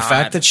of all, my the God.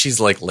 fact that she's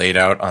like laid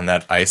out on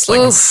that ice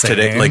like Oof.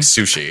 today, like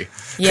sushi,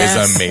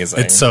 Yes. is amazing.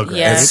 It's so great.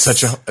 Yes.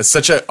 It's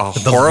such a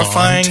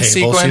horrifying long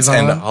table sequence she's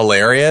and on.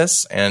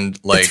 hilarious and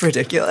like it's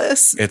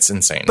ridiculous. it's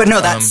insane. But no,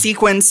 that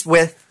sequence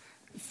with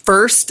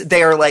first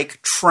they are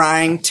like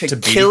trying to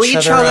beat kill each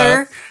each other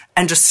other up.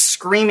 and just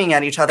screaming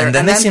at each other, and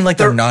then they seem like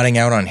they're nodding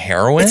out on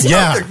heroin.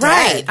 Yeah. they're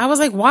Right. dead. I was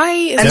like, why?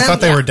 Is I then-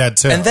 thought they yeah. were dead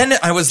too. And then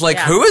I was like,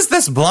 Yeah. who is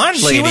this blonde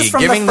She lady was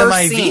from the giving them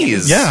first scene.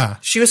 IVs? yeah,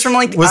 She was from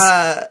like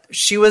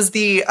she was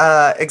the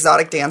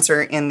exotic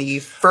dancer in the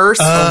first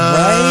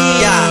right.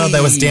 Yeah.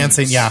 that was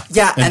dancing. Yeah,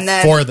 Yeah, and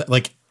then- for the,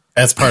 like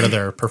as part of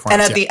their performance.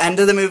 and at yeah. the end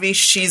of the movie,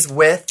 she's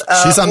with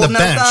She's on Old the No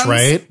bench, Thumbs.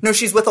 right? No,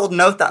 she's with Old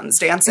No Thumbs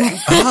dancing.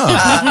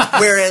 Ah.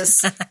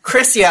 Whereas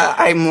Chrissia,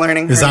 I'm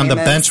learning, her is on the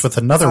name bench with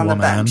another is on the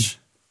woman bench.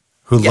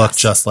 who Yes. looked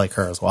just like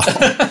her as well.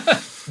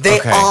 They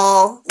Okay.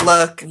 all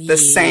look the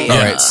same. All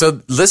right, so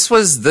this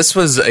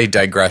was a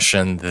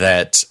digression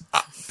that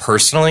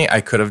personally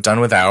I could have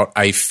done without.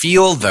 I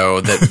feel though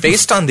that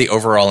based on the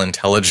overall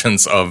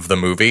intelligence of the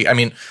movie, I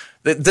mean,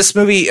 this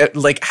movie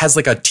like has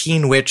like a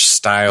Teen Witch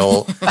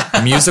style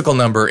musical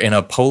number in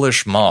a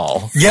Polish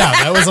mall. Yeah,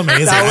 that was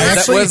amazing. That I was-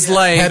 actually that was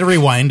like- had to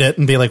rewind it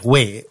and be like,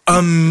 wait,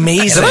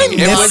 Amazing. Did I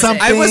miss It was-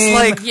 something? I was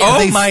like, Yeah. Are oh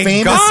they my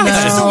famous god. now?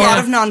 There's a lot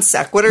of non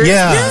sequiturs.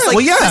 Yeah. It's like,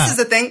 Well, yeah. this is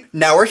the thing.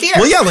 Now we're here.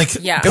 well, yeah, like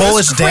Yeah.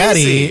 Polish It was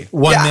daddy crazy.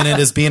 one Yeah. minute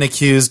is being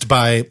accused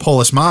by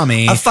Polish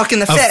mommy Of fucking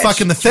the fish. while While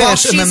and then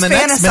she's the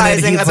next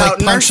minute fantasizing he's about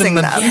like punching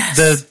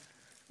nursing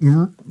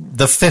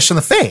the fish in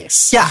the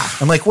face. Yeah.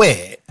 I'm like,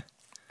 wait.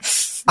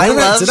 I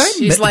love.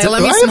 She's like, let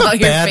do me I have smell a your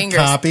bad fingers.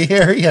 copy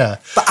here? Yeah.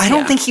 But I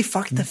don't think he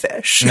fucked the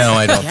fish. No,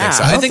 I don't Yeah. think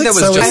so. I I don't think that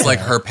think was so just either. like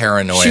her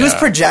paranoia. She was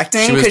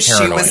projecting because she was.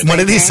 paranoid. What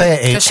did he say? I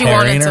ate 'Cause she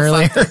wanted herring to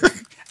earlier. fuck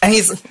And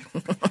he's,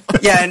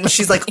 yeah, and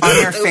she's like on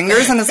your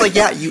fingers, and it's like,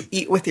 yeah, you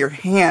eat with your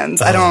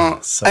hands. I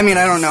don't. so I mean,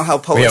 I don't know how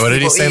Polish. Yeah, what did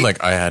he people say? eat.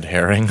 Like, I had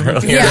herring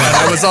earlier. Yeah. And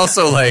I was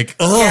also like,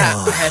 oh,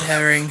 Yeah, head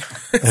herring.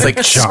 it's like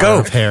jar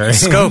scope, of herring.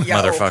 scope, Yo.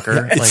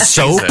 motherfucker. It's like,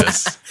 soap.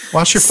 Jesus.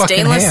 Wash your fucking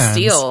Stainless hands.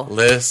 steel.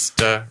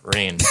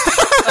 Listerine.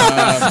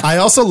 I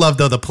also love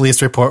though the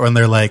police report when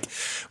they're like,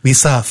 we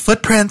saw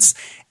footprints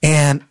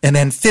and an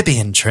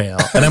amphibian trail,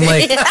 and I'm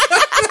like,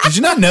 did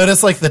you not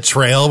notice like the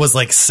trail was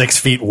like 6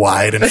 feet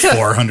wide and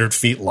 400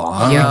 feet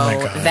long? Yo, Oh my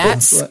God.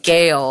 that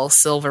scale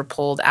Silver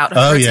pulled out of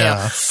Oh, her yeah.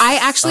 tail. I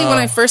actually, when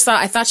I first saw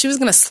it, I thought she was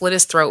going to slit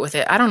his throat with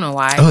it. I don't know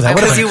why. Oh, that I would've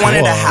because was- you been wanted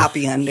a cool.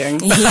 happy ending.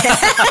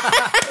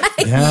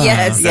 Yeah.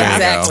 Yes, There you go.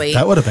 exactly.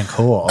 That would have been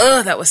cool.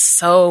 Ugh, that was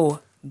so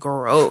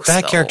gross.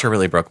 That though. character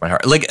really broke my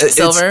heart. Like,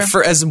 Silver? it's,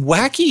 for as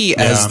wacky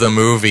as the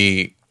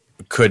movie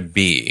could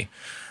be,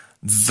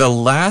 the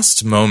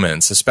last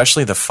moments,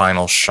 especially the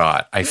final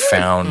shot, I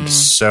found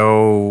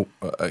so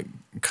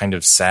kind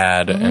of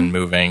sad and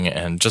moving,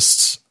 and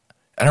just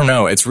I don't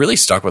know. It's really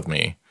stuck with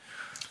me.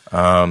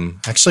 I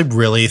actually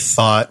really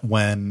thought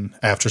when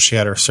after she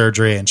had her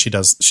surgery and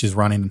she's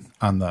running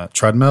on the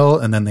treadmill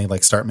and then they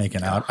like start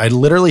making out. I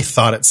literally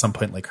thought at some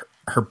point like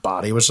her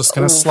body was just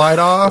going to slide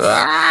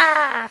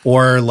off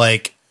or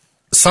like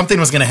something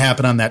was going to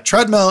happen on that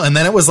treadmill. And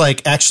then it was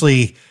like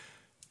actually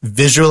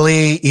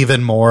visually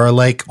even more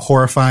like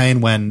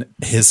horrifying when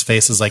his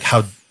face is like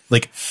how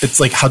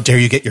dare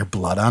you get your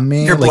blood on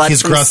me? Your like blood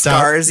he's from grossed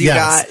scars out. you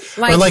Yes.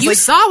 got. Or Like, you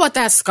saw what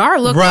that scar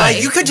looked Right.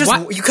 like. You could just,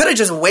 What? you could have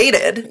just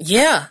waited.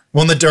 Yeah.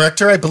 Well, and the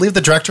director, I believe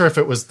the director, if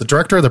it was the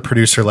director or the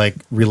producer, like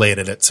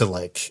related it to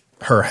like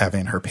her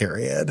having her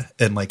period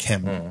and like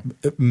him,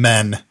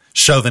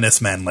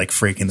 chauvinist men, like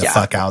freaking the Yeah.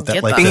 fuck out that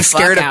Get like the Being this,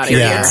 fuck scared of out of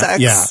period here. sex.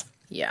 yeah,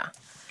 Yeah.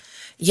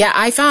 Yeah,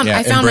 I found Yeah,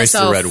 embrace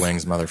myself the Red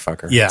Wings,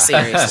 motherfucker. yeah.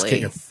 Seriously. Get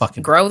your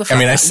fucking Grow the fuck I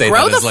mean, I up. say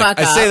Grow that the as like fuck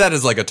I up. say that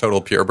as like a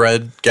total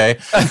purebred gay,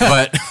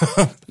 but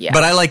Yeah.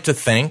 but I like to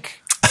think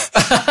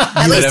At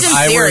that least if in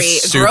I were theory,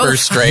 grow super the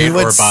straight You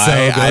would or so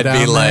bi, go I'd down be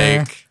there.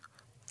 like,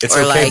 it's or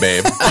okay, like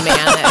babe. a man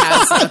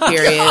that has a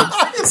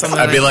period. something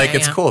I'd be like, that,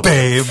 it's yeah. cool,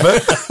 babe.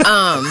 babe.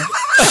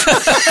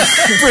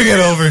 Bring it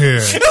over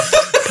here.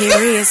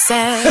 Period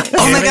sad.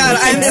 Oh my god,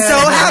 I'm so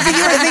happy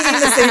you were thinking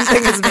the same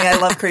thing as me. I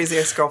love Crazy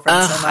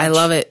Ex-Girlfriend so much. I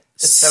love it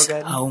so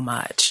good. so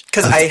much.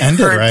 Because I ended,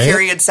 heard right?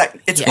 period sex.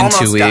 It's Yeah. In almost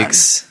 2 done,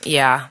 weeks.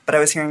 Yeah. but I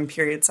was hearing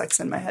period sex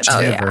in my head too. Oh,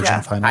 yeah.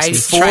 Virgin final I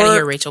season. try to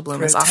hear Rachel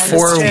Bloom as often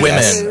For as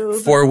Yes. women,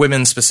 for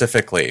women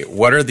specifically,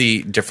 what are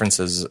the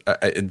differences?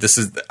 This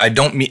is I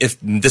don't mean if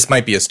this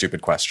might be a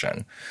stupid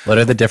question. What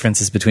are the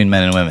differences between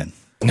men and women?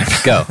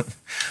 Go.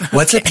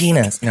 What's a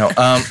penis? No.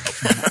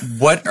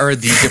 What are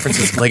the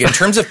differences, like in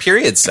terms of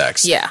period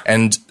sex? Yeah.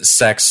 And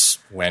sex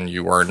when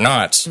you are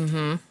not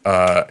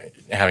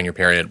having your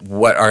period.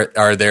 What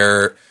are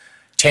there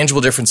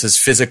tangible differences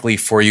physically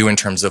for you in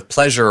terms of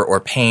pleasure or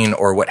pain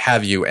or what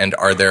have you? And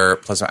are there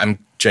pleasant? I'm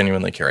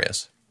genuinely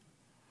curious.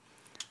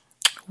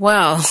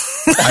 Well,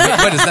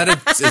 But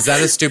is that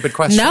a stupid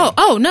question? no.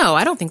 Oh, no,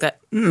 I don't think that.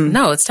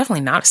 No, it's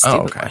definitely not a stupid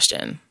okay.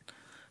 question.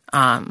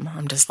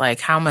 I'm just like,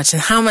 how much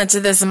of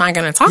this am I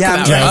going to talk Yeah,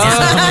 about?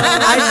 Yeah.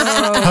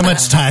 right now? How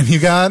much time you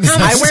got?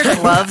 I wear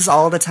gloves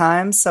all the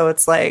time, so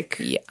it's like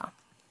Yeah.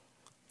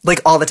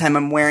 all the time.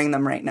 I'm wearing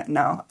them right now.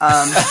 No,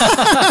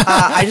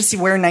 I just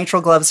wear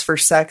nitrile gloves for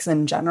sex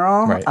in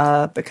general,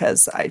 Right.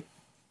 because I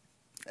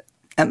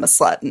am a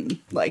slut and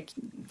like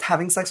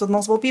having sex with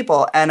multiple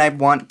people, and I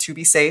want to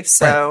be safe.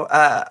 So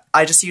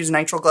I just use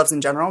nitrile gloves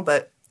in general,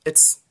 but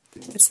it's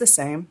the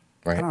same.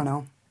 Right. I don't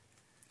know.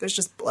 There's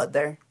just blood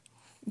there.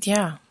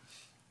 Yeah.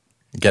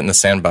 Get in the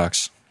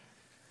sandbox.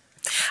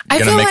 I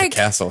You're feel gonna make like a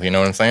castle. You know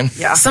what I'm saying?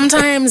 Yeah.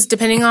 sometimes,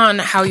 depending on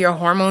how your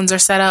hormones are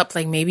set up,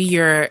 like maybe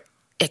you're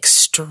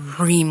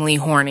extremely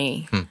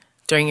horny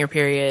during your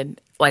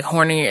period, like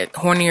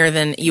hornier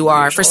than you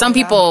are. For some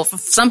people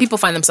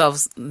find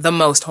themselves the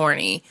most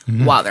horny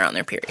while they're on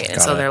their period,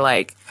 and so it. they're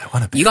like,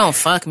 wanna be "You gonna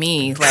fuck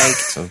me?" Like,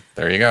 So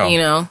there you go. you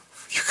know.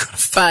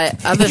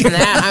 But other than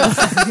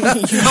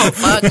that, you gonna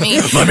fuck me,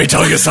 Let me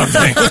tell you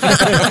something.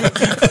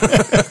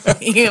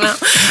 you know.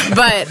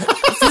 But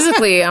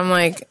physically, I'm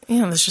like,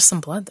 there's just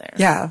some blood there.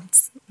 Yeah.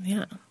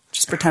 Yeah.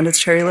 Just pretend it's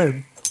cherry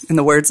lube. In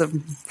the words of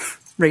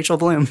Rachel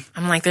Bloom.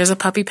 I'm like, there's a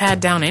puppy pad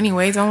down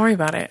anyway. Don't worry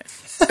about it.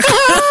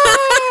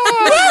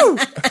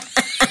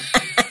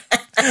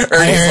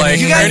 Ernie's like,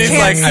 You guys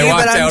can't see, I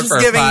walked but I'm out just for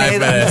giving 5 Nathan.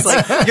 minutes.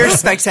 Just like, you're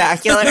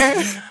spectacular.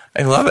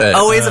 I love it.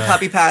 Always a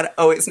puppy pad,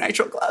 always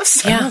nitrile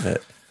gloves. Yeah. love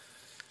it.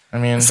 I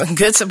mean,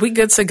 We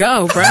good to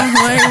go, bro.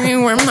 Like, I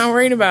mean, I'm not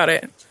worried about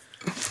it.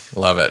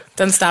 love it.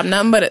 Doesn't stop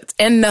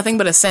nothing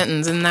but a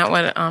sentence. Isn't that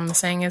what the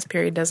saying is?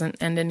 Period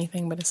doesn't end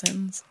anything but a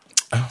sentence.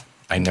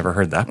 I never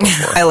heard that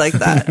before. I like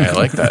that. I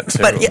like that too.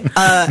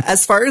 But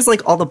as far as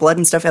like all the blood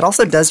and stuff, it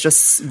also does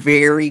just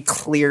very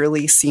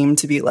clearly seem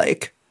to be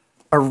like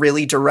a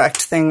really direct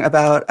thing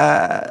about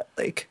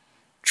like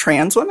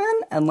trans women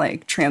and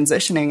like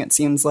transitioning. It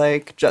seems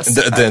like just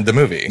the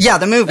movie. yeah,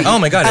 the movie. Oh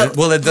my god!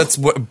 Well, that's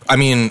what I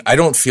mean. I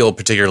don't feel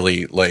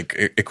particularly like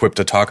equipped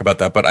to talk about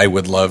that, but I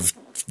would love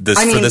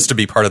this for this to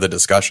be part of the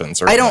discussion.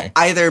 Certainly. I don't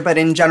either, but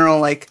in general,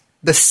 like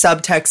the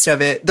subtext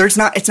of it, it's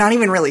not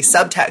even really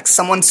subtext.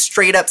 Someone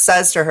straight up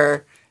says to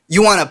her,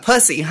 "You want a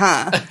pussy,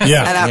 huh?" Yeah.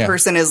 And that Yeah.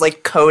 person is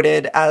like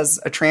coded as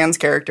a trans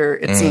character,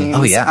 it seems.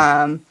 Oh,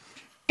 yeah.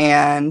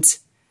 And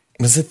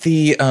Was it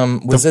the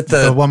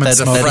woman that's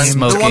smoking? front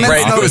smoking. The woman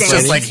right? It was smoking.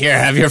 just like, here,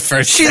 have your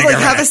first. she's cigarette.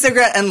 like, have a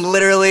cigarette, and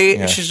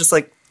literally she's just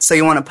like, so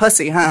you want a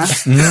pussy, huh?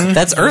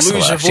 That's Ursula.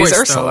 Lose your She's voice,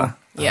 Ursula.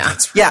 though. Yeah.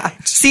 Yeah.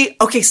 See,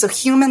 okay, so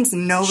humans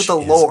know the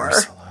lore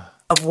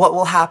of what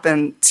will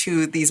happen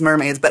to these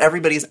mermaids, but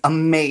everybody's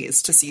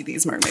amazed to see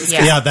these mermaids.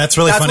 Yeah. Yeah, that's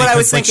really That's funny what I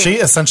was because like thinking.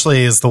 she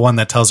essentially is the one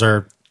that tells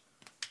her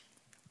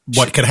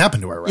what could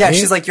happen to her, right? Yeah,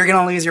 she's like, you're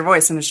gonna lose your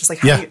voice, and it's just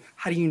like, Yeah.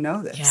 how do you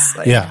know this? Yeah.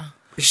 Like, Yeah.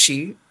 is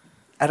she?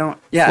 I don't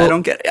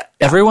get it.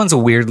 Everyone's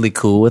weirdly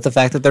cool with the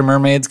fact that they're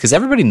mermaids because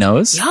everybody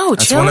knows. Yo,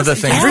 That's chill. one of the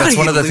things. That's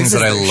one of the things loses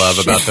that I their love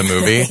about the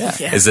movie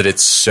Yeah. is that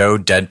it's so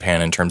deadpan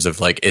in terms of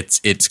like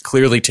it's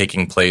clearly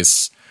taking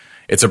place.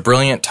 It's a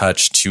brilliant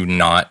touch to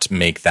not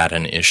make that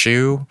an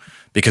issue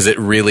because it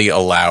really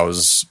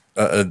allows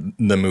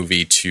the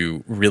movie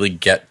to really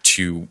get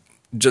to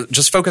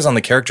just focus on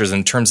the characters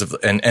in terms of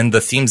and the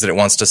themes that it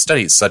wants to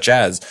study, such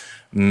as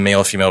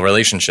male-female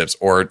relationships,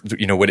 or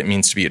what it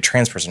means to be a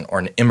trans person or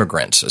an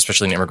immigrant,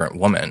 especially an immigrant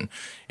woman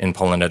in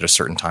Poland at a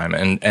certain time,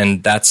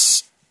 and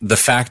that's the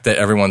fact that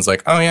everyone's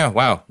like, oh yeah,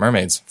 wow,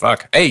 mermaids,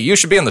 fuck, hey, you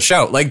should be on the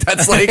show. Like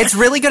that's like It's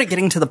really good at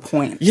getting to the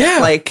point. Yeah.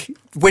 Like,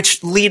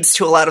 which leads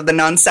to a lot of the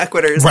non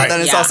sequiturs. Right. But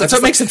then it's Yeah. also That's what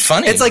just makes like- it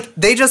funny. It's like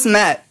they just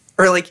met,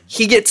 or like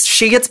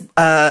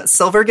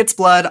Silver gets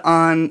blood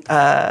on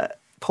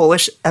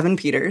Polish Evan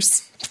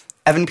Peters.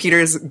 Evan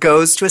Peters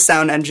goes to a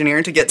sound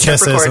engineer to get stuff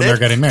Kisses, and recorded. they're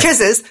getting married.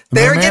 Kisses.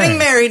 They're They're getting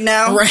married. married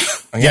now. Right.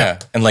 yeah,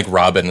 and like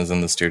Robin is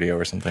in the studio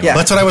or something. Yeah.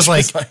 That's what I was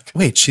like,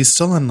 wait, she's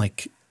still on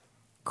like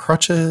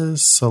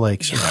crutches, so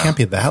like she can't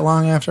be that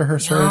long after her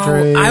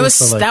surgery. I was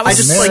so, that was I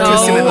just so like to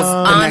assume it was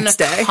the next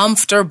day.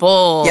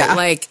 uncomfortable. Yeah.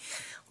 Like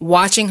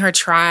watching her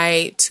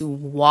try to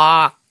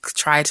walk,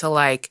 try to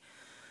like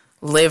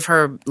live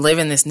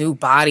in this new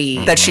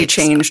body That she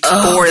changed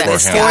for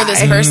this him. guy. for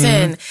this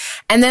person.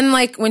 And then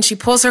like when she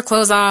pulls her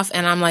clothes off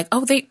and I'm like,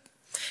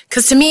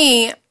 because to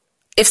me,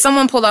 if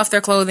someone pulled off their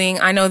clothing,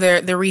 I know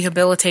they're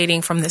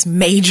rehabilitating from this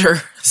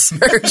major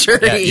surgery.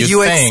 Yeah, you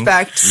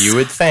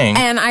would think.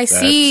 And I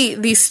see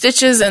these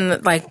stitches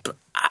and like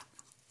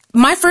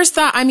my first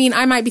thought, I mean,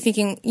 I might be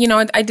thinking,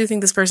 I do think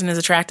this person is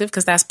attractive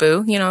because that's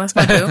boo, that's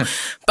my boo.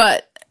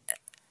 But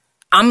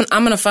I'm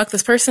going to fuck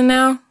this person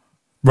now.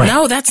 Right.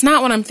 No, that's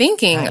not what I'm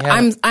thinking.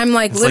 I'm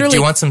like It's literally. like, do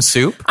you want some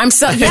soup? I'm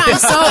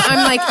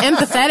like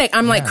empathetic.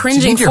 I'm like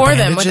cringing need your for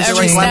them with bandages?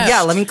 every Like, step.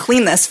 Yeah, let me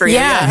clean this for you.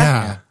 Yeah.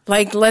 Yeah.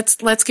 Like let's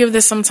give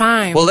this some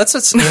time. Well, that's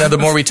the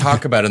more we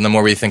talk about it and the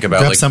more we think about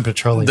Grab like some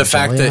petroleum the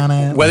fact jelly on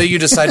that it. whether you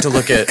decide to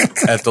look at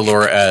the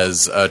lore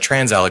as a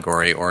trans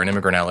allegory or an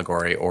immigrant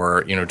allegory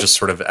or, just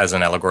sort of as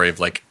an allegory of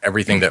like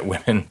everything that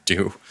women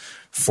do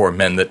for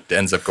men that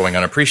ends up going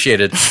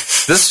unappreciated.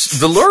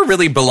 The lore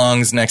really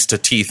belongs next to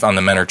teeth on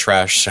the Men Are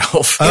Trash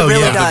shelf Oh,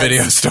 really of the does.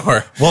 video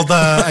store. Well,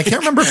 I can't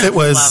remember if it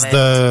was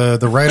Love it.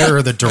 the writer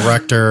or the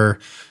director.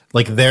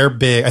 Like their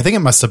big, I think it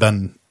must have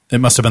been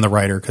the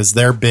writer, because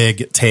their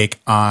big take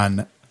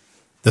on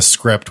the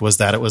script was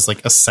that it was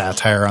like a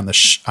satire on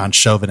on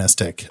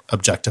chauvinistic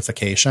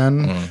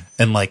objectification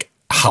and like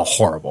how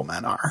horrible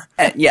men are.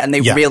 And they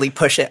Yeah. really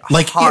push it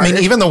Like, hard. I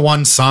mean, even the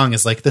one song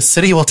is like, the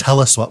city will tell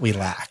us what we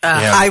lack.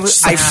 I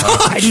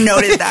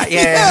noted that.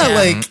 Yeah.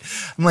 Like,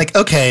 I'm like,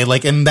 okay,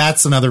 like, and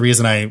that's another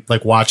reason I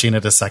like watching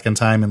it a second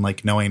time and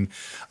like knowing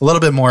a little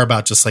bit more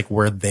about just like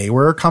where they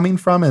were coming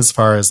from as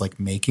far as like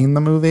making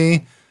the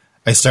movie.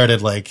 I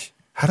started like,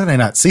 how did I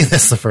not see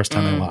this the first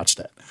time I watched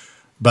it?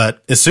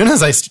 But as soon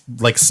as I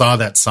like saw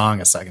that song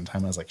a second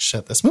time, I was like,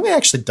 shit, this movie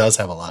actually does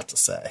have a lot to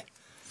say.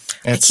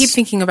 I keep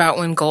thinking about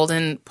when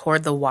Golden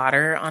poured the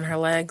water on her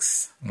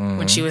legs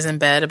when she was in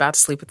bed about to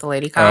sleep with the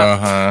lady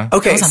cop.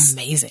 Okay. That was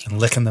amazing.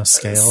 Licking those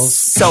scales.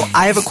 So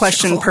I have a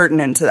question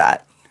pertinent to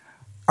that.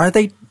 Are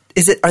they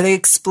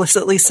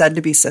explicitly said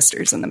to be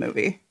sisters in the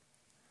movie?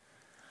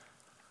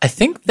 I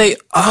think they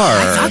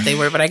I are. thought they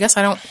were, but I guess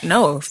I don't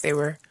know if they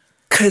were.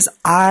 Because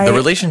The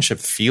relationship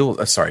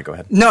feels. Sorry, go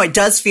ahead. No, it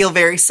does feel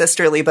very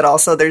sisterly, but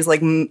also there's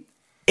like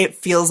it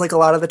feels like a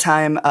lot of the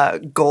time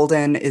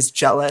Golden is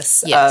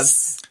jealous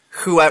Yes. of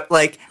Whoever's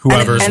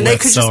and they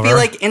with could just be Silver.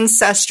 like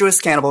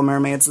incestuous cannibal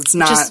mermaids. It's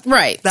not Just-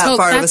 right. that So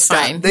far of a that's step.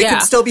 fine. They Yeah.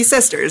 could still be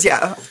sisters,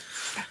 yeah.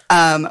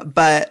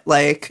 But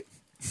like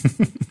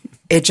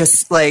it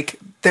just like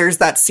there's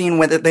that scene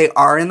where they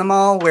are in the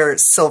mall where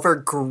Silver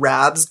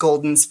grabs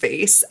Golden's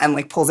face and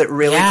like pulls it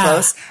really Yeah.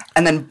 close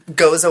and then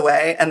goes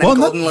away and then Well,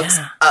 no- Golden looks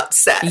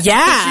upset.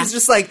 Yeah. She's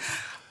just like,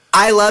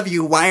 I love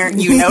you. Why aren't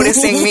you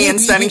noticing me and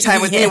spending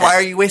time with me? Yeah. Why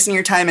are you wasting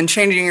your time and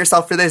changing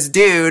yourself for this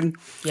dude?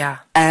 Yeah.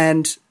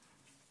 And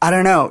I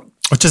don't know.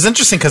 Which is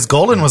interesting because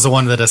Golden was the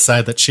one that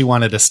decided that she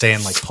wanted to stay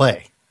and like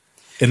play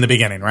in the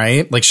beginning,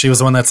 right? Like she was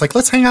the one that's like,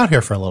 let's hang out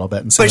here for a little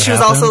bit. And see But what she was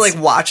also happens.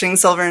 like watching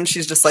Silver and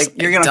she's just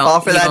like, you're going to Don't- fall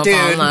for you that don't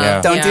fall in dude. love.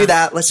 Yeah. Don't Yeah. do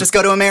that. Let's just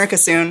go to America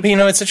soon. But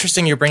it's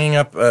interesting. You're bringing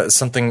up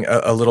something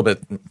a little bit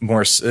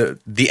more.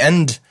 The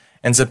end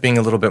ends up being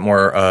a little bit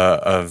more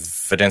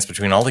of a dance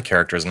between all the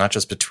characters, not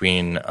just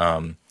between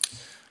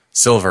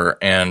Silver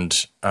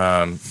and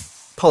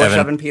Polish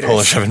Evan Peters.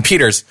 Polish Evan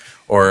Peters,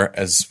 or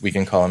as we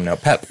can call him now,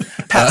 Pep.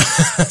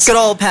 Good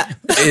old Pep.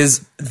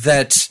 Is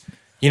that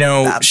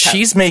Pep.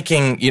 she's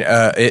making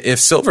if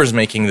Silver's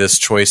making this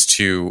choice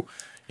to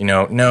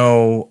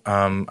no,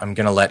 I'm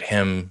going to let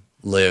him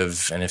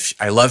live, and if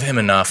I love him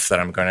enough that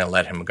I'm going to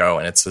let him go,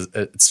 and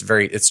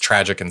it's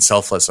tragic and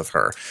selfless of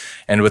her.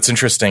 And what's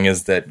interesting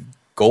is that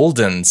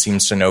Golden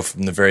seems to know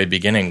from the very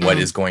beginning what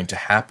is going to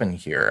happen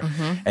here,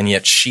 and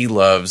yet she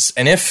loves.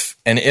 And if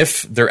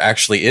there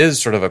actually is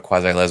sort of a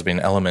quasi lesbian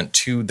element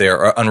to their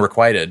or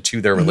unrequited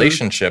to their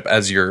relationship,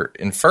 as you're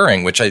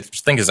inferring, which I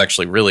think is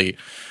actually really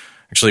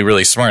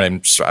smart.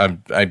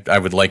 I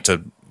would like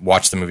to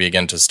watch the movie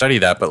again to study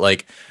that, but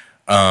like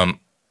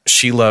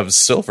she loves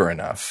Silver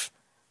enough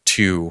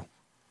to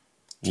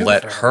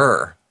let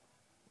her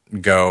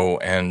go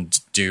and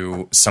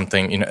do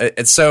something.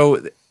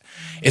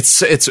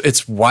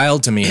 It's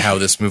wild to me how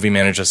this movie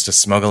manages to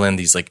smuggle in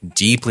these like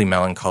deeply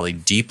melancholy,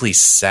 deeply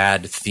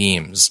sad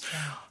themes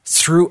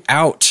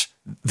throughout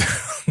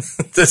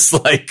this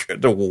like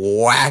the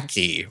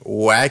wacky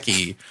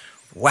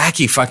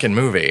fucking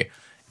movie.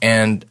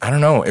 And I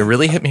don't know, it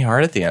really hit me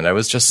hard at the end. I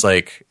was just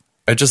like,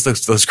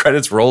 those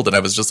credits rolled and I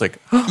was just like,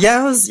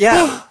 Yeah,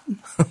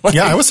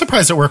 yeah, I was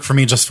surprised it worked for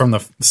me just from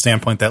the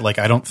standpoint that like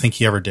I don't think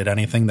he ever did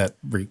anything that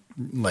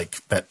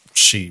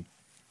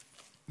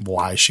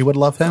why she would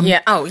love him.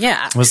 Yeah. Oh,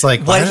 yeah. It was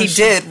like what he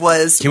did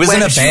was he was when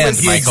in a she band,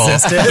 was- Michael.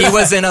 He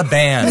was in a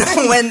band.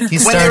 when He when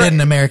started they were-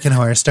 an American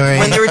Horror Story.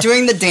 when they were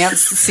doing the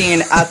dance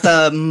scene at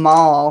the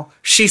mall,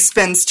 she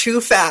spins too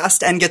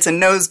fast and gets a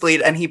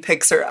nosebleed, and he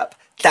picks her up.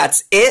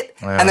 That's it.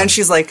 And then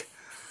she's like,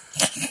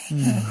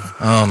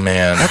 Oh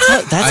man,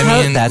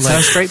 That's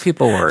how straight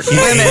people work. He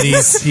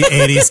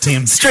 80s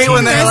team. straight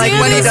women are like,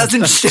 when he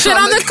doesn't shit Shit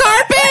on the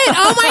carpet.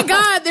 Oh my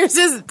God. There's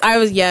this.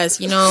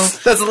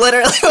 That's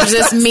literally what there's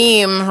this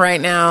meme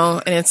right now,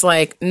 and it's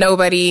like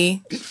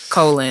nobody,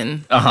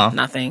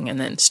 nothing, and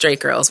then straight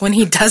girls. When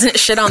he doesn't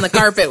shit on the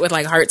carpet with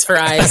like hearts for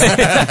eyes.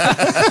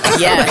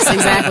 Yes,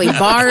 exactly.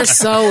 Bar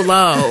so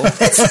low.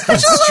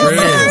 it's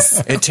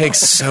true. It takes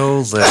so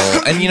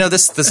little, and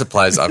this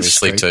applies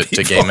obviously to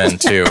gay men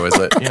too. Is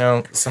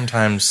that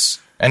sometimes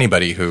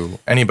anybody who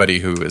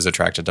is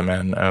attracted to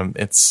men,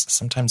 it's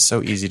sometimes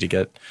so easy to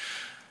get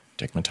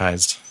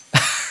stigmatized.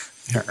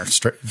 Yeah,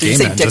 you gay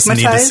say men just need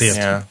to see a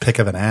Yeah. pic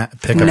of pic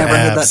of Never heard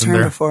that abs in term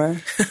their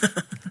before.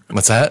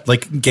 What's that?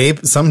 like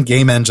some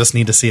gay men just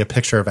need to see a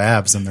picture of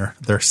abs in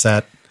their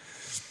set.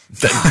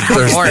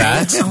 There's boring.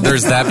 that.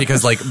 There's that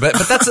because like, but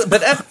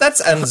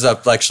that's ends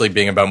up actually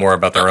being about more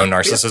about their own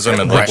narcissism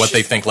and like Right. what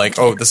they think like,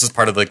 oh, this is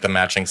part of like the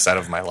matching set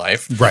of my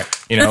life, Right.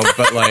 You know,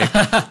 but like,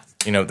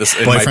 you know, this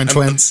Boyfriend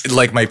twins?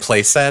 like my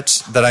play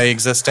set that I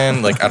exist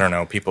in. Like, I don't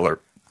know, people are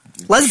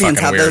Lesbians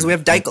Fucking have weird. those. We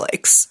have dyke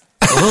lakes.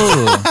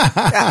 Ooh.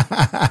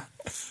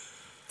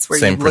 It's where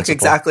Same you look principle.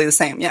 exactly the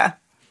same. Yeah.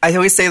 I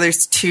always say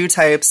there's two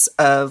types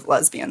of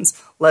lesbians.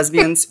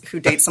 Lesbians who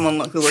date someone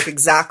who look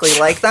exactly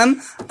like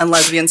them, and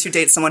lesbians who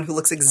date someone who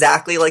looks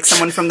exactly like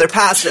someone from their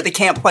past that they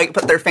can't quite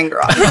put their finger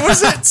on. What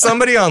was it?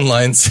 Somebody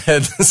online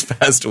said this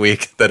past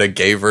week that a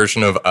gay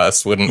version of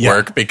us wouldn't Yeah.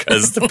 work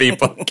because the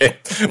people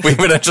we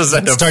would have just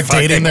end up Start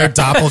fucking dating their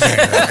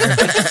doppelganger.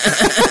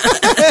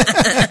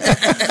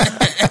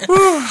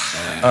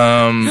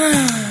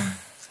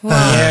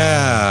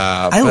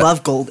 Yeah, I but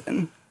love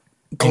Golden.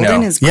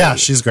 Golden know. is great. Yeah,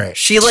 she's great.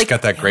 She like she's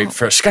got that great.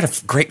 She's got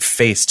a great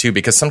face too.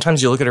 Because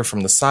sometimes you look at her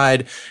from the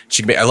side.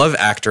 She can be. I love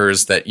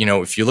actors that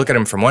if you look at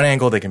them from one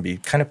angle, they can be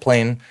kind of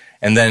plain,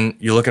 and then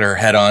you look at her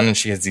head on, and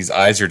she has these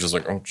eyes. You're just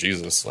like, oh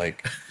Jesus,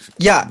 like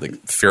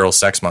feral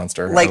sex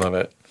monster. Like- I love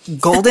it.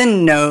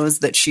 Golden knows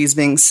that she's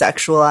being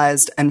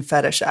sexualized and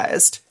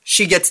fetishized.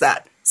 She gets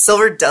that.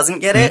 Silver doesn't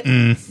get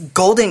it.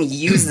 Golden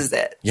uses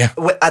it. Yeah.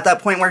 At that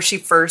point where she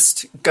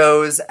first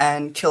goes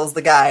and kills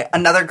the guy,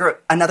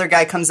 another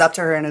guy comes up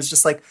to her and is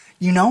just like,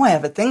 I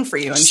have a thing for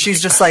you. And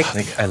she's just like,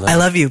 I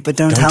love you, but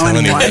don't tell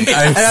anyone. anyone.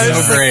 And I was So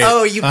just like, great.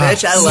 oh, you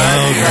bitch, I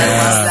love you. I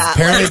love that.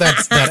 Apparently,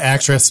 that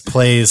actress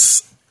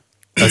plays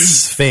a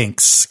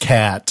Sphinx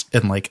cat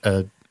in like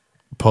a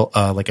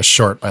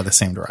short by the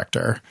same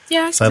director.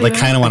 Yeah, I so I can like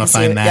see kind that. of want I to can see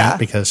find it, that yeah.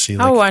 because she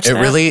I'll watch It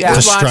that. really Yeah.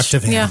 is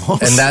destructive Yeah.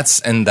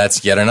 animals. And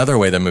that's yet another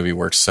way the movie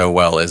works so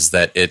well is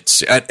that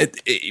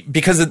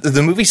because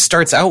the movie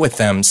starts out with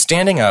them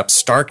standing up,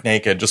 stark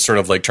naked, just sort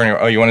of like turning.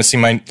 Oh, you want to see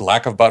my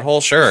lack of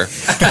butthole? Sure.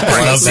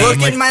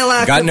 Look at my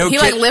lap. Got no. He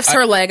kid- lifts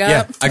her leg up.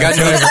 Yeah, I got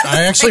no.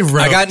 I actually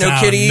wrote. I got no down,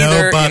 kid either, you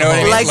know what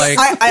I mean? Like,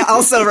 I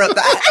also wrote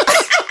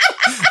that.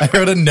 I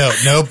wrote a note: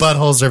 no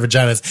buttholes or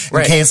vaginas, in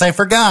Right. case I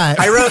forgot.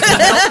 I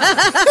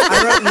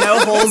wrote no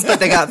holes, but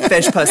they got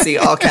fish pussy,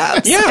 all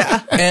caps.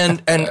 Yeah.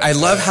 And I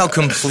love how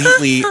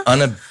completely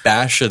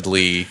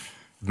unabashedly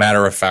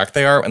matter of fact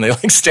they are when they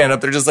like stand up.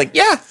 They're just like,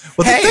 yeah,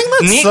 Well, hey,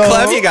 neat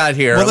club you got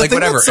here. Well, the like thing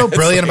whatever. that's so It's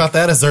brilliant like- about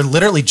that is they're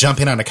literally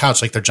jumping on a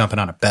couch like they're jumping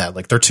on a bed.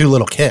 Like they're two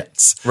little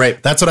kids.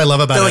 Right. That's what I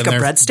love about They're it. like a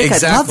and breadstick.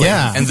 Exactly. I love it.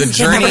 Yeah. And the I've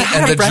journey never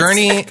had and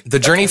a the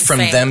journey from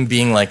Same. them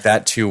being like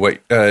that to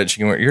what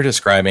Chicken, what you're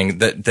describing,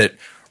 that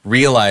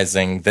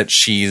realizing that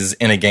she's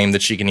in a game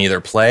that she can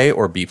either play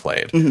or be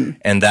played. Mm-hmm.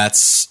 And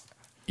that's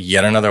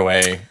yet another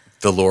way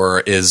the lure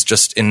is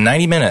just in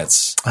 90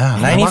 minutes.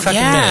 90 fucking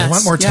yeah. minutes. I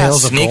want more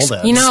tales of sneaks,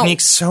 Golden. You know-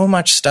 sneaks so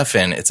much stuff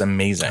in. It's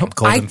amazing.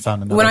 Golden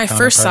found another when I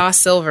first saw counterpart.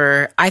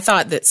 Silver, I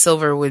thought that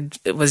Silver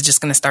was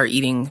just going to start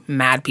eating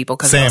mad people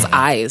because of Same. those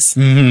eyes.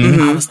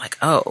 I was like,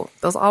 oh,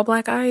 those all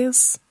black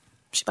eyes?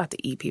 She about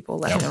to eat people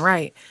left and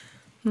right.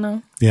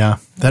 No. Yeah,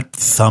 that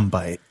thumb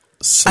bite.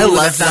 So I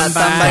love that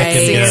thumb bite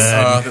fucking scene. good.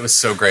 Oh, that was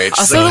so great.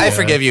 She's Also- like, I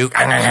forgive you.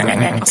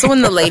 Also,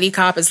 when the lady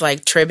cop is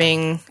like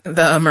trimming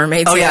the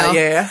mermaid's Oh yeah, tail.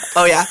 yeah.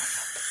 Oh yeah.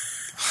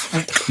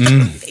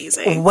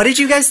 Amazing. What did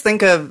you guys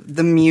think of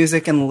the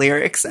music and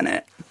lyrics in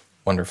it?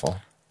 Wonderful.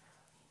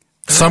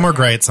 Some were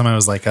great. Some I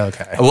was like,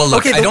 okay. Well, look,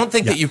 Okay, I but- don't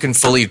think that you can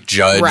fully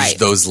judge Right.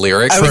 those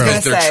lyrics I was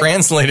because gonna they're say.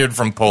 translated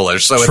from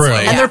Polish. So True. it's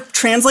like, And they're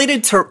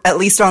translated to, at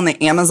least on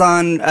the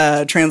Amazon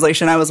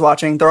translation I was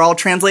watching, they're all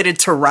translated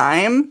to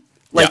rhyme,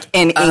 like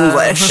Yeah. in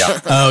English.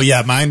 Oh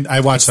yeah, mine.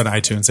 I watched on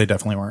iTunes. They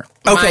definitely weren't.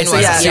 Okay, Mine so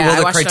was- yeah. see, Yeah, well, I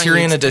the watched it on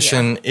Criterion YouTube,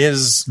 edition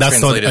is That's the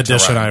translated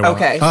edition to I rhyme. want.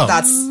 Okay, Oh.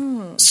 that's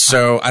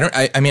So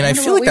I mean, I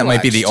feel what like that we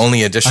might be the watched.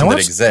 only edition I that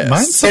watched- exists.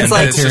 mine's and It's that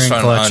like it's just Criterion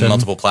on collection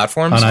multiple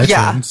platforms. on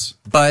Yeah. iTunes.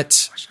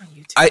 But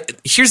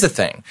here's the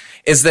thing: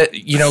 is that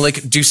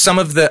like do some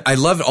of the I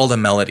loved all the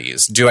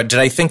melodies. Did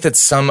I think that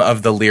some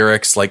of the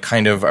lyrics like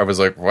kind of I was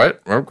like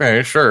what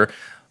okay sure.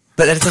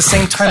 But at the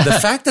same time, the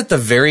fact that the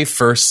very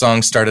first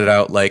song started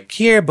out like,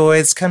 "Here,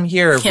 boys, come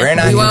here, we're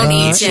not we won't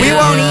gonna eat you. we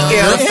won't eat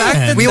you. The fact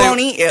that We they- won't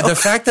eat you. The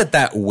fact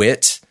that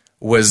wit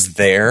was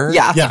there,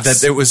 Yeah. Yes.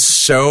 that it was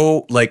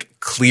so like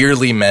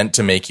clearly meant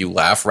to make you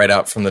laugh right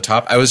out from the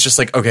top. I was just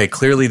like, okay,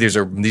 clearly these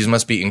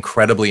must be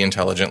incredibly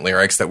intelligent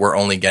lyrics that we're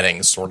only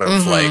getting sort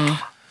of like.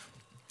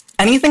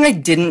 Anything I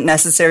didn't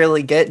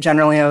necessarily get,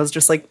 generally I was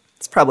just like,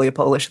 it's probably a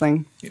Polish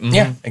thing.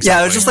 Yeah, exactly. Yeah,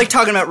 I was just like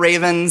talking about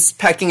ravens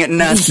pecking at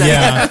nests and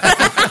Yeah,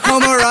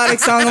 homoerotic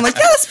song. I'm like,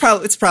 yeah,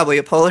 it's probably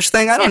a Polish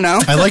thing. I don't know.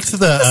 I liked the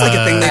like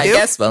a thing they I do.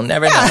 guess we'll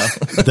never know.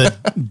 the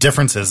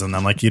differences in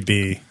them. Like you'd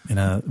be in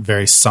a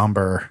very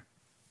somber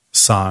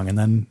song, and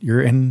then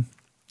you're in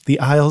the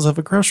aisles of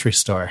a grocery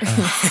store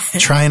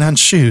trying on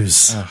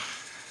shoes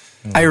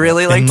I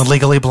really in liked the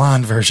Legally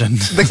Blonde version.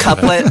 the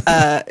couplet.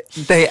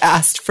 They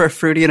asked for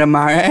fruity and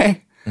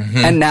amare.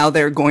 and now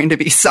they're going to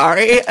be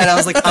sorry. And I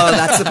was like, oh,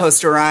 that's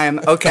supposed to rhyme.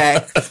 Okay.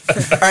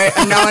 All right.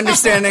 I'm now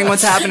understanding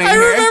what's happening I here.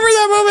 remember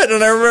that moment,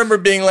 and I remember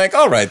being like,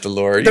 all right,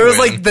 Dolores. There was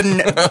like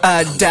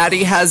the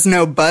daddy has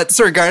no butts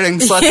regarding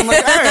sluts. I'm like,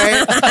 all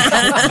right.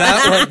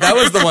 that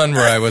was the one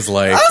where I was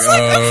like,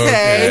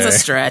 okay. It's a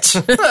stretch.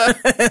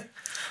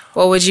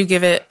 Well, would you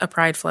give it a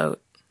pride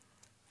float?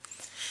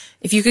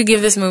 If you could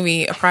give this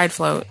movie a pride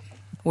float,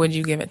 would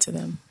you give it to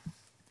them?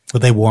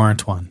 Would they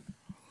warrant one?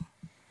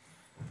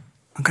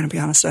 I'm going to be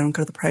honest. I don't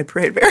go to the Pride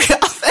Parade very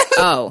often.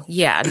 Oh,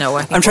 yeah. No,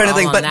 I think I'm trying to we're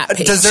think, all on but that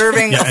page.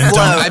 deserving Yeah, a and float.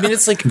 don't- I mean,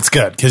 it's like, It's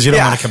good because you don't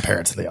Yeah. want to compare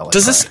it to the LA.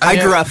 does this?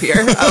 I grew up here.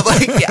 I'm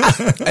like,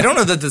 yeah. I don't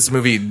know that this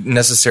movie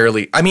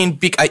necessarily. I mean,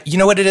 you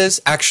know what it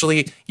is?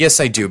 Actually, yes,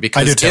 I do.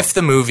 Because I do too. if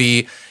the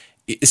movie,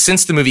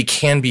 since the movie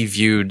can be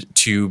viewed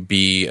to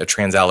be a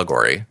trans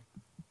allegory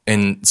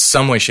in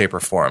some way, shape,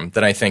 or form,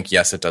 then I think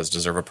yes, it does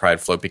deserve a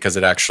pride float because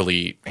it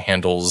actually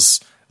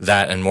handles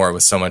that and more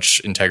with so much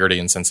integrity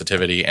and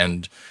sensitivity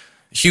and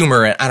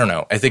humor. And I don't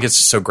know. I think it's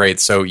just so great.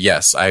 So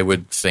yes, I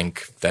would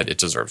think that it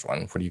deserves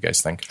one. What do you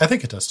guys think? I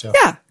think it does too.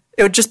 Yeah.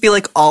 It would just be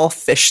like all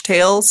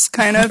fishtails,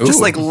 kind of. Just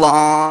Ooh. like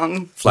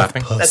long.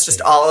 Flapping, That's just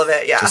all of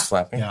it. Yeah. just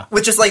flapping. Yeah.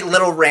 With just like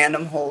little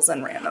random holes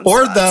and random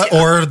Or spots, the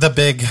yeah. or the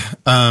big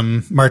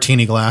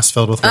martini glass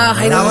filled with water.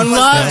 I That one was-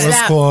 love that was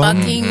that cool.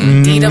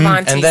 fucking Dita Von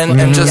And Teese then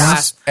looking and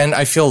glass. just and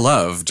I feel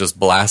love just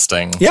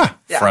blasting. Yeah.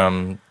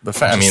 From the.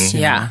 I mean,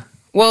 Yeah.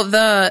 Well,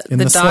 the In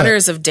the sweat.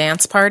 Daughters of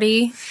Dance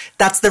Party.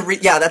 That's the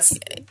that's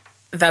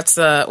That's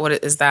the what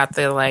is that?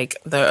 The like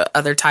the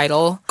other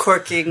title.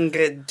 corking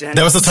good. That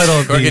was the title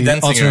of Gorky the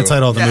Dancing alternate Ooh.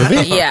 title of the Yeah.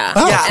 movie. Yeah.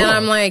 Oh, Yeah. cool. And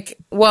I'm like,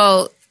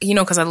 well, you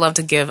know, because I love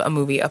to give a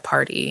movie a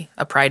party,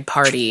 a pride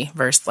party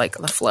versus like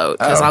the float.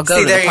 Because I'll go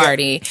See, to there the you go.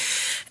 party,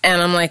 and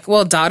I'm like,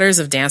 well, Daughters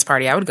of Dance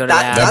Party, I would go to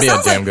that. That'd be a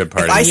sounds damn good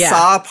party. If I Yeah.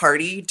 saw a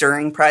party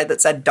during Pride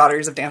that said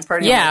Daughters of Dance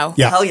Party, I'm Yeah. like,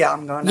 Yeah. hell yeah,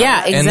 I'm going.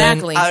 Yeah, to that. And then-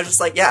 exactly. I was just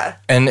like, yeah,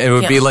 And it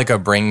would be Yeah. like a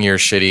bring your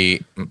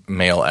shitty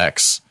male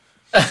ex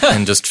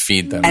and just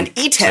feed them. and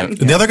eat him.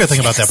 The other good thing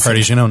about that party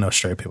is no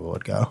straight people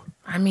would go.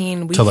 I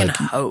mean, we To, can like,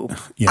 hope.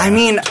 Yeah, I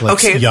mean, to, like,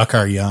 okay. yuck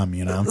our yum,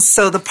 you know.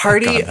 So the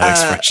party, God, that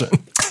expression.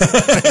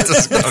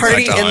 the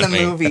party back to in the haunt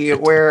me. movie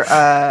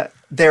where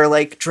they're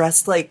like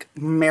dressed like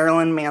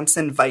Marilyn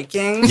Manson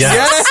Vikings.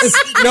 Yes.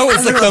 No,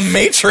 it's like the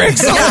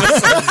Matrix. All of a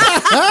sudden.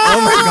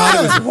 Oh my god,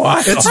 it was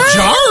wild. It's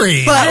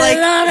jarring. But like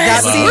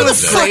that it. scene Where the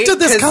was fuck great did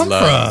this 'cause come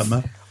Love.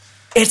 from?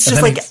 It's just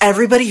then like it's-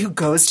 everybody who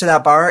goes to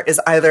that bar is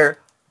either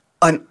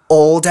an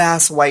old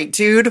ass white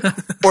dude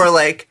or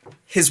like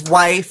his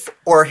wife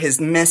or his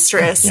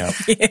mistress. Yeah.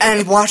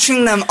 And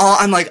watching them all,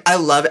 I'm like, I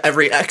love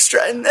every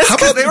extra in this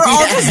because they were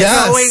all just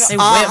Yes. going They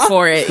off. went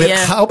for it. Wait,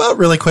 Yeah. How about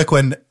really quick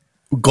when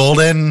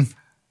Golden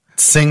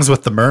sings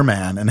with the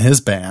Merman and his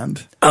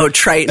band, Oh,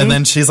 Triton. and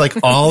then she's like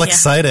all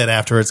excited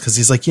afterwards because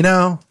he's like,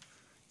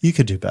 you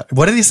could do better.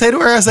 What did he say to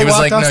her as they He was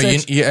walked like, off no,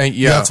 stage?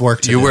 yeah, That's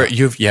work to do.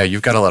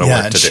 you've got a lot of Yeah,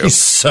 work and to do. she's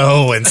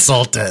so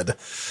insulted.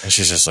 And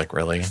she's just like,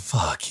 really?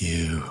 Fuck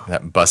you.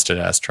 That busted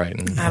ass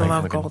Triton. I Like,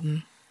 love look at-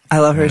 Golden. I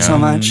love her so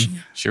much.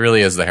 She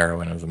really is the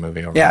heroine of the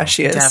movie overall. Yeah,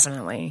 she is.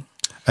 Definitely.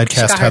 I'd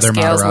cast got her Heather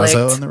scales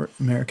Matarazzo licked. in the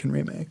American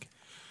remake.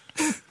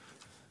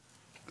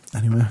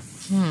 Anyway,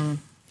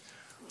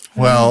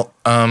 Well,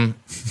 I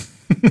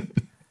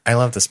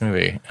love this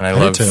movie, and I do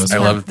love too. I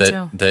love Me that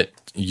too. that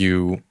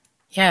you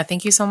Yeah,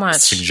 thank you so much.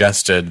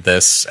 suggested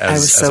this as I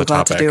was so a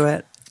glad topic. to do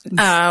it.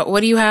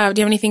 What do you have?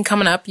 Do you have anything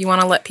coming up you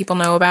want to let people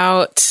know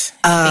about?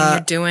 Anything you're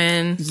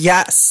doing?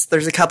 Yes,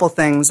 there's a couple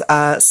things.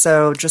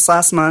 So just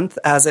last month,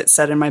 as it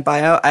said in my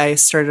bio, I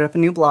started up a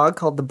new blog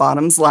called The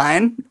Bottoms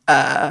Line.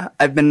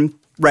 I've been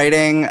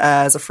writing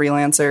as a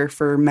freelancer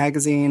for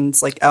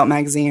magazines like Out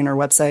Magazine or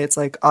websites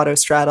like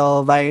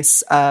Autostraddle,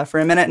 Vice for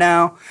a minute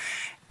now.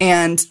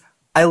 And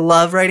I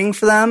love writing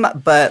for them,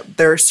 but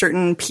there are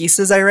certain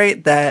pieces I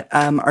write that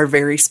are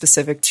very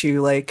specific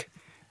to like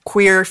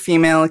queer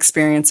female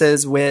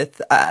experiences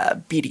with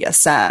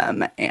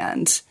BDSM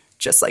and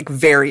just like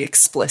very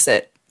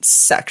explicit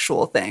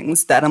sexual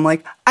things that I'm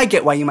like, I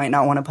get why you might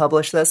not want to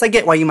publish this. I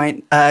get why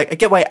I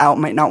get why Out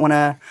might not want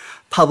to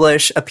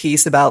publish a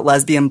piece about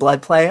lesbian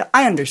blood play.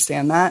 I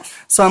understand that.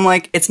 So I'm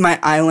like, it's my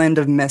island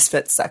of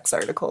misfit sex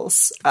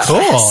articles.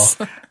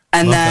 cool.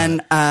 And then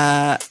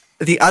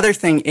the other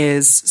thing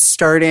is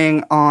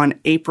starting on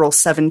April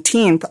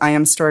 17th, I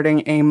am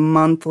starting a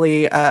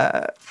monthly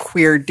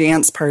queer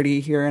dance party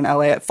here in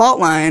LA at Fault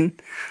Line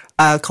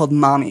called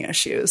Mommy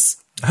Issues.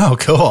 Oh,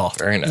 cool.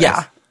 Very nice.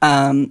 Yeah.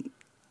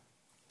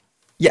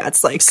 Yeah,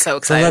 it's like So The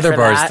excited leather for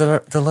bars.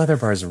 that. The leather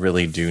bars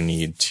really do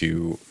need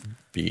to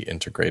be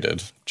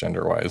integrated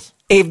gender wise.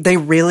 they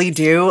really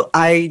do.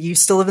 I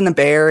used to live in the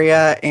Bay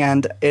Area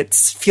and it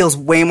feels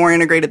way more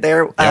integrated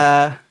there.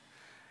 Yep.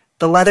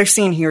 The leather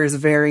scene here is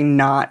very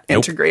not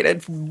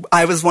integrated.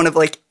 I was one of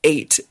like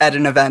 8 at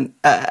an event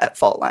at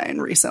Fault Line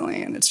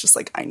recently, and it's just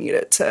like, I need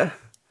it to.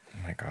 Oh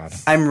my god.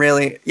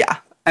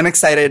 I'm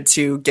excited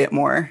to get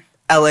more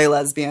LA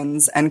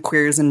lesbians and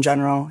queers in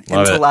general Love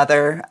into it.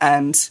 leather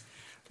and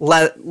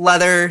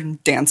leather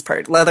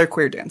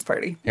queer dance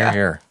party. Here,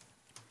 here.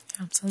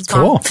 Sounds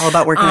Cool. fun. All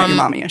about working out your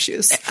mommy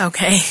issues.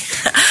 Okay.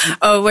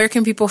 Oh, where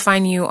can people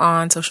find you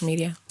on social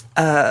media?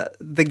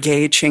 The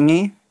Gay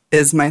Chingy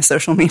is my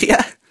social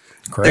media.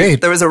 Great.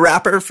 There was a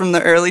rapper from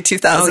the early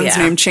 2000s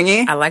named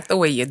Chingy. I like the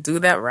way you do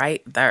that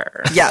right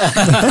there. Yeah.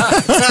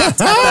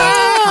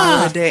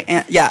 Holiday.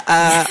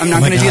 I'm not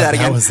going to do that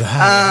again. Was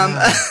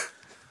that?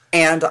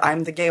 And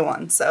I'm the gay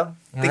one. So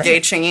the Gay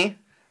Chingy.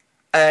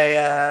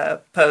 I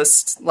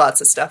post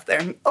lots of stuff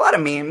there. A lot of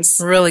memes.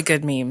 Really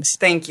good memes.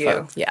 Thank you.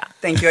 Oh, yeah.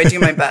 Thank you. I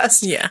do my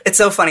best. Yeah. It's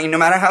so funny. No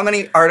matter how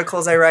many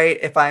articles I write,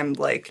 if I'm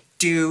like,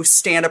 do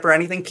stand up or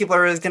anything, people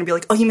are always going to be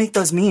like, oh, you make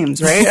those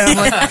memes, right? And I'm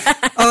like,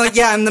 oh,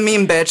 yeah, I'm the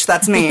meme bitch.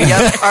 That's me.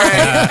 Yep. All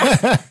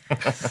right.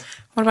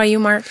 What about you,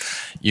 Mark?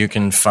 You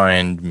can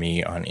find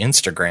me on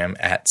Instagram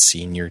at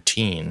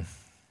seniorteen.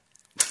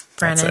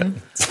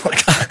 Brennan?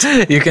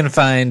 You can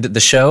find the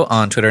show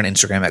on Twitter and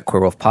Instagram at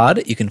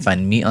QueerWolfPod. You can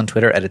find me on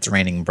Twitter at It's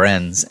Raining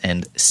Brens,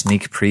 and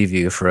sneak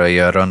preview for a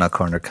Yorona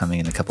Corner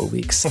coming in a couple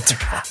weeks.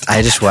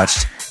 I just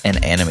watched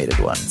an animated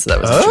one, so that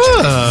was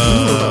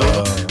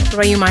interesting. What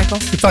about you, Michael?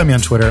 You can find me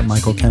on Twitter at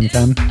Michael Ken.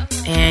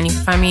 And you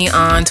can find me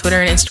on Twitter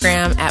and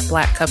Instagram at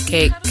Black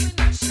Cupcake.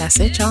 That's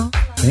it, y'all.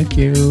 Thank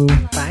you.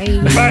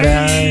 Bye.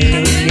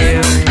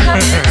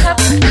 Bye.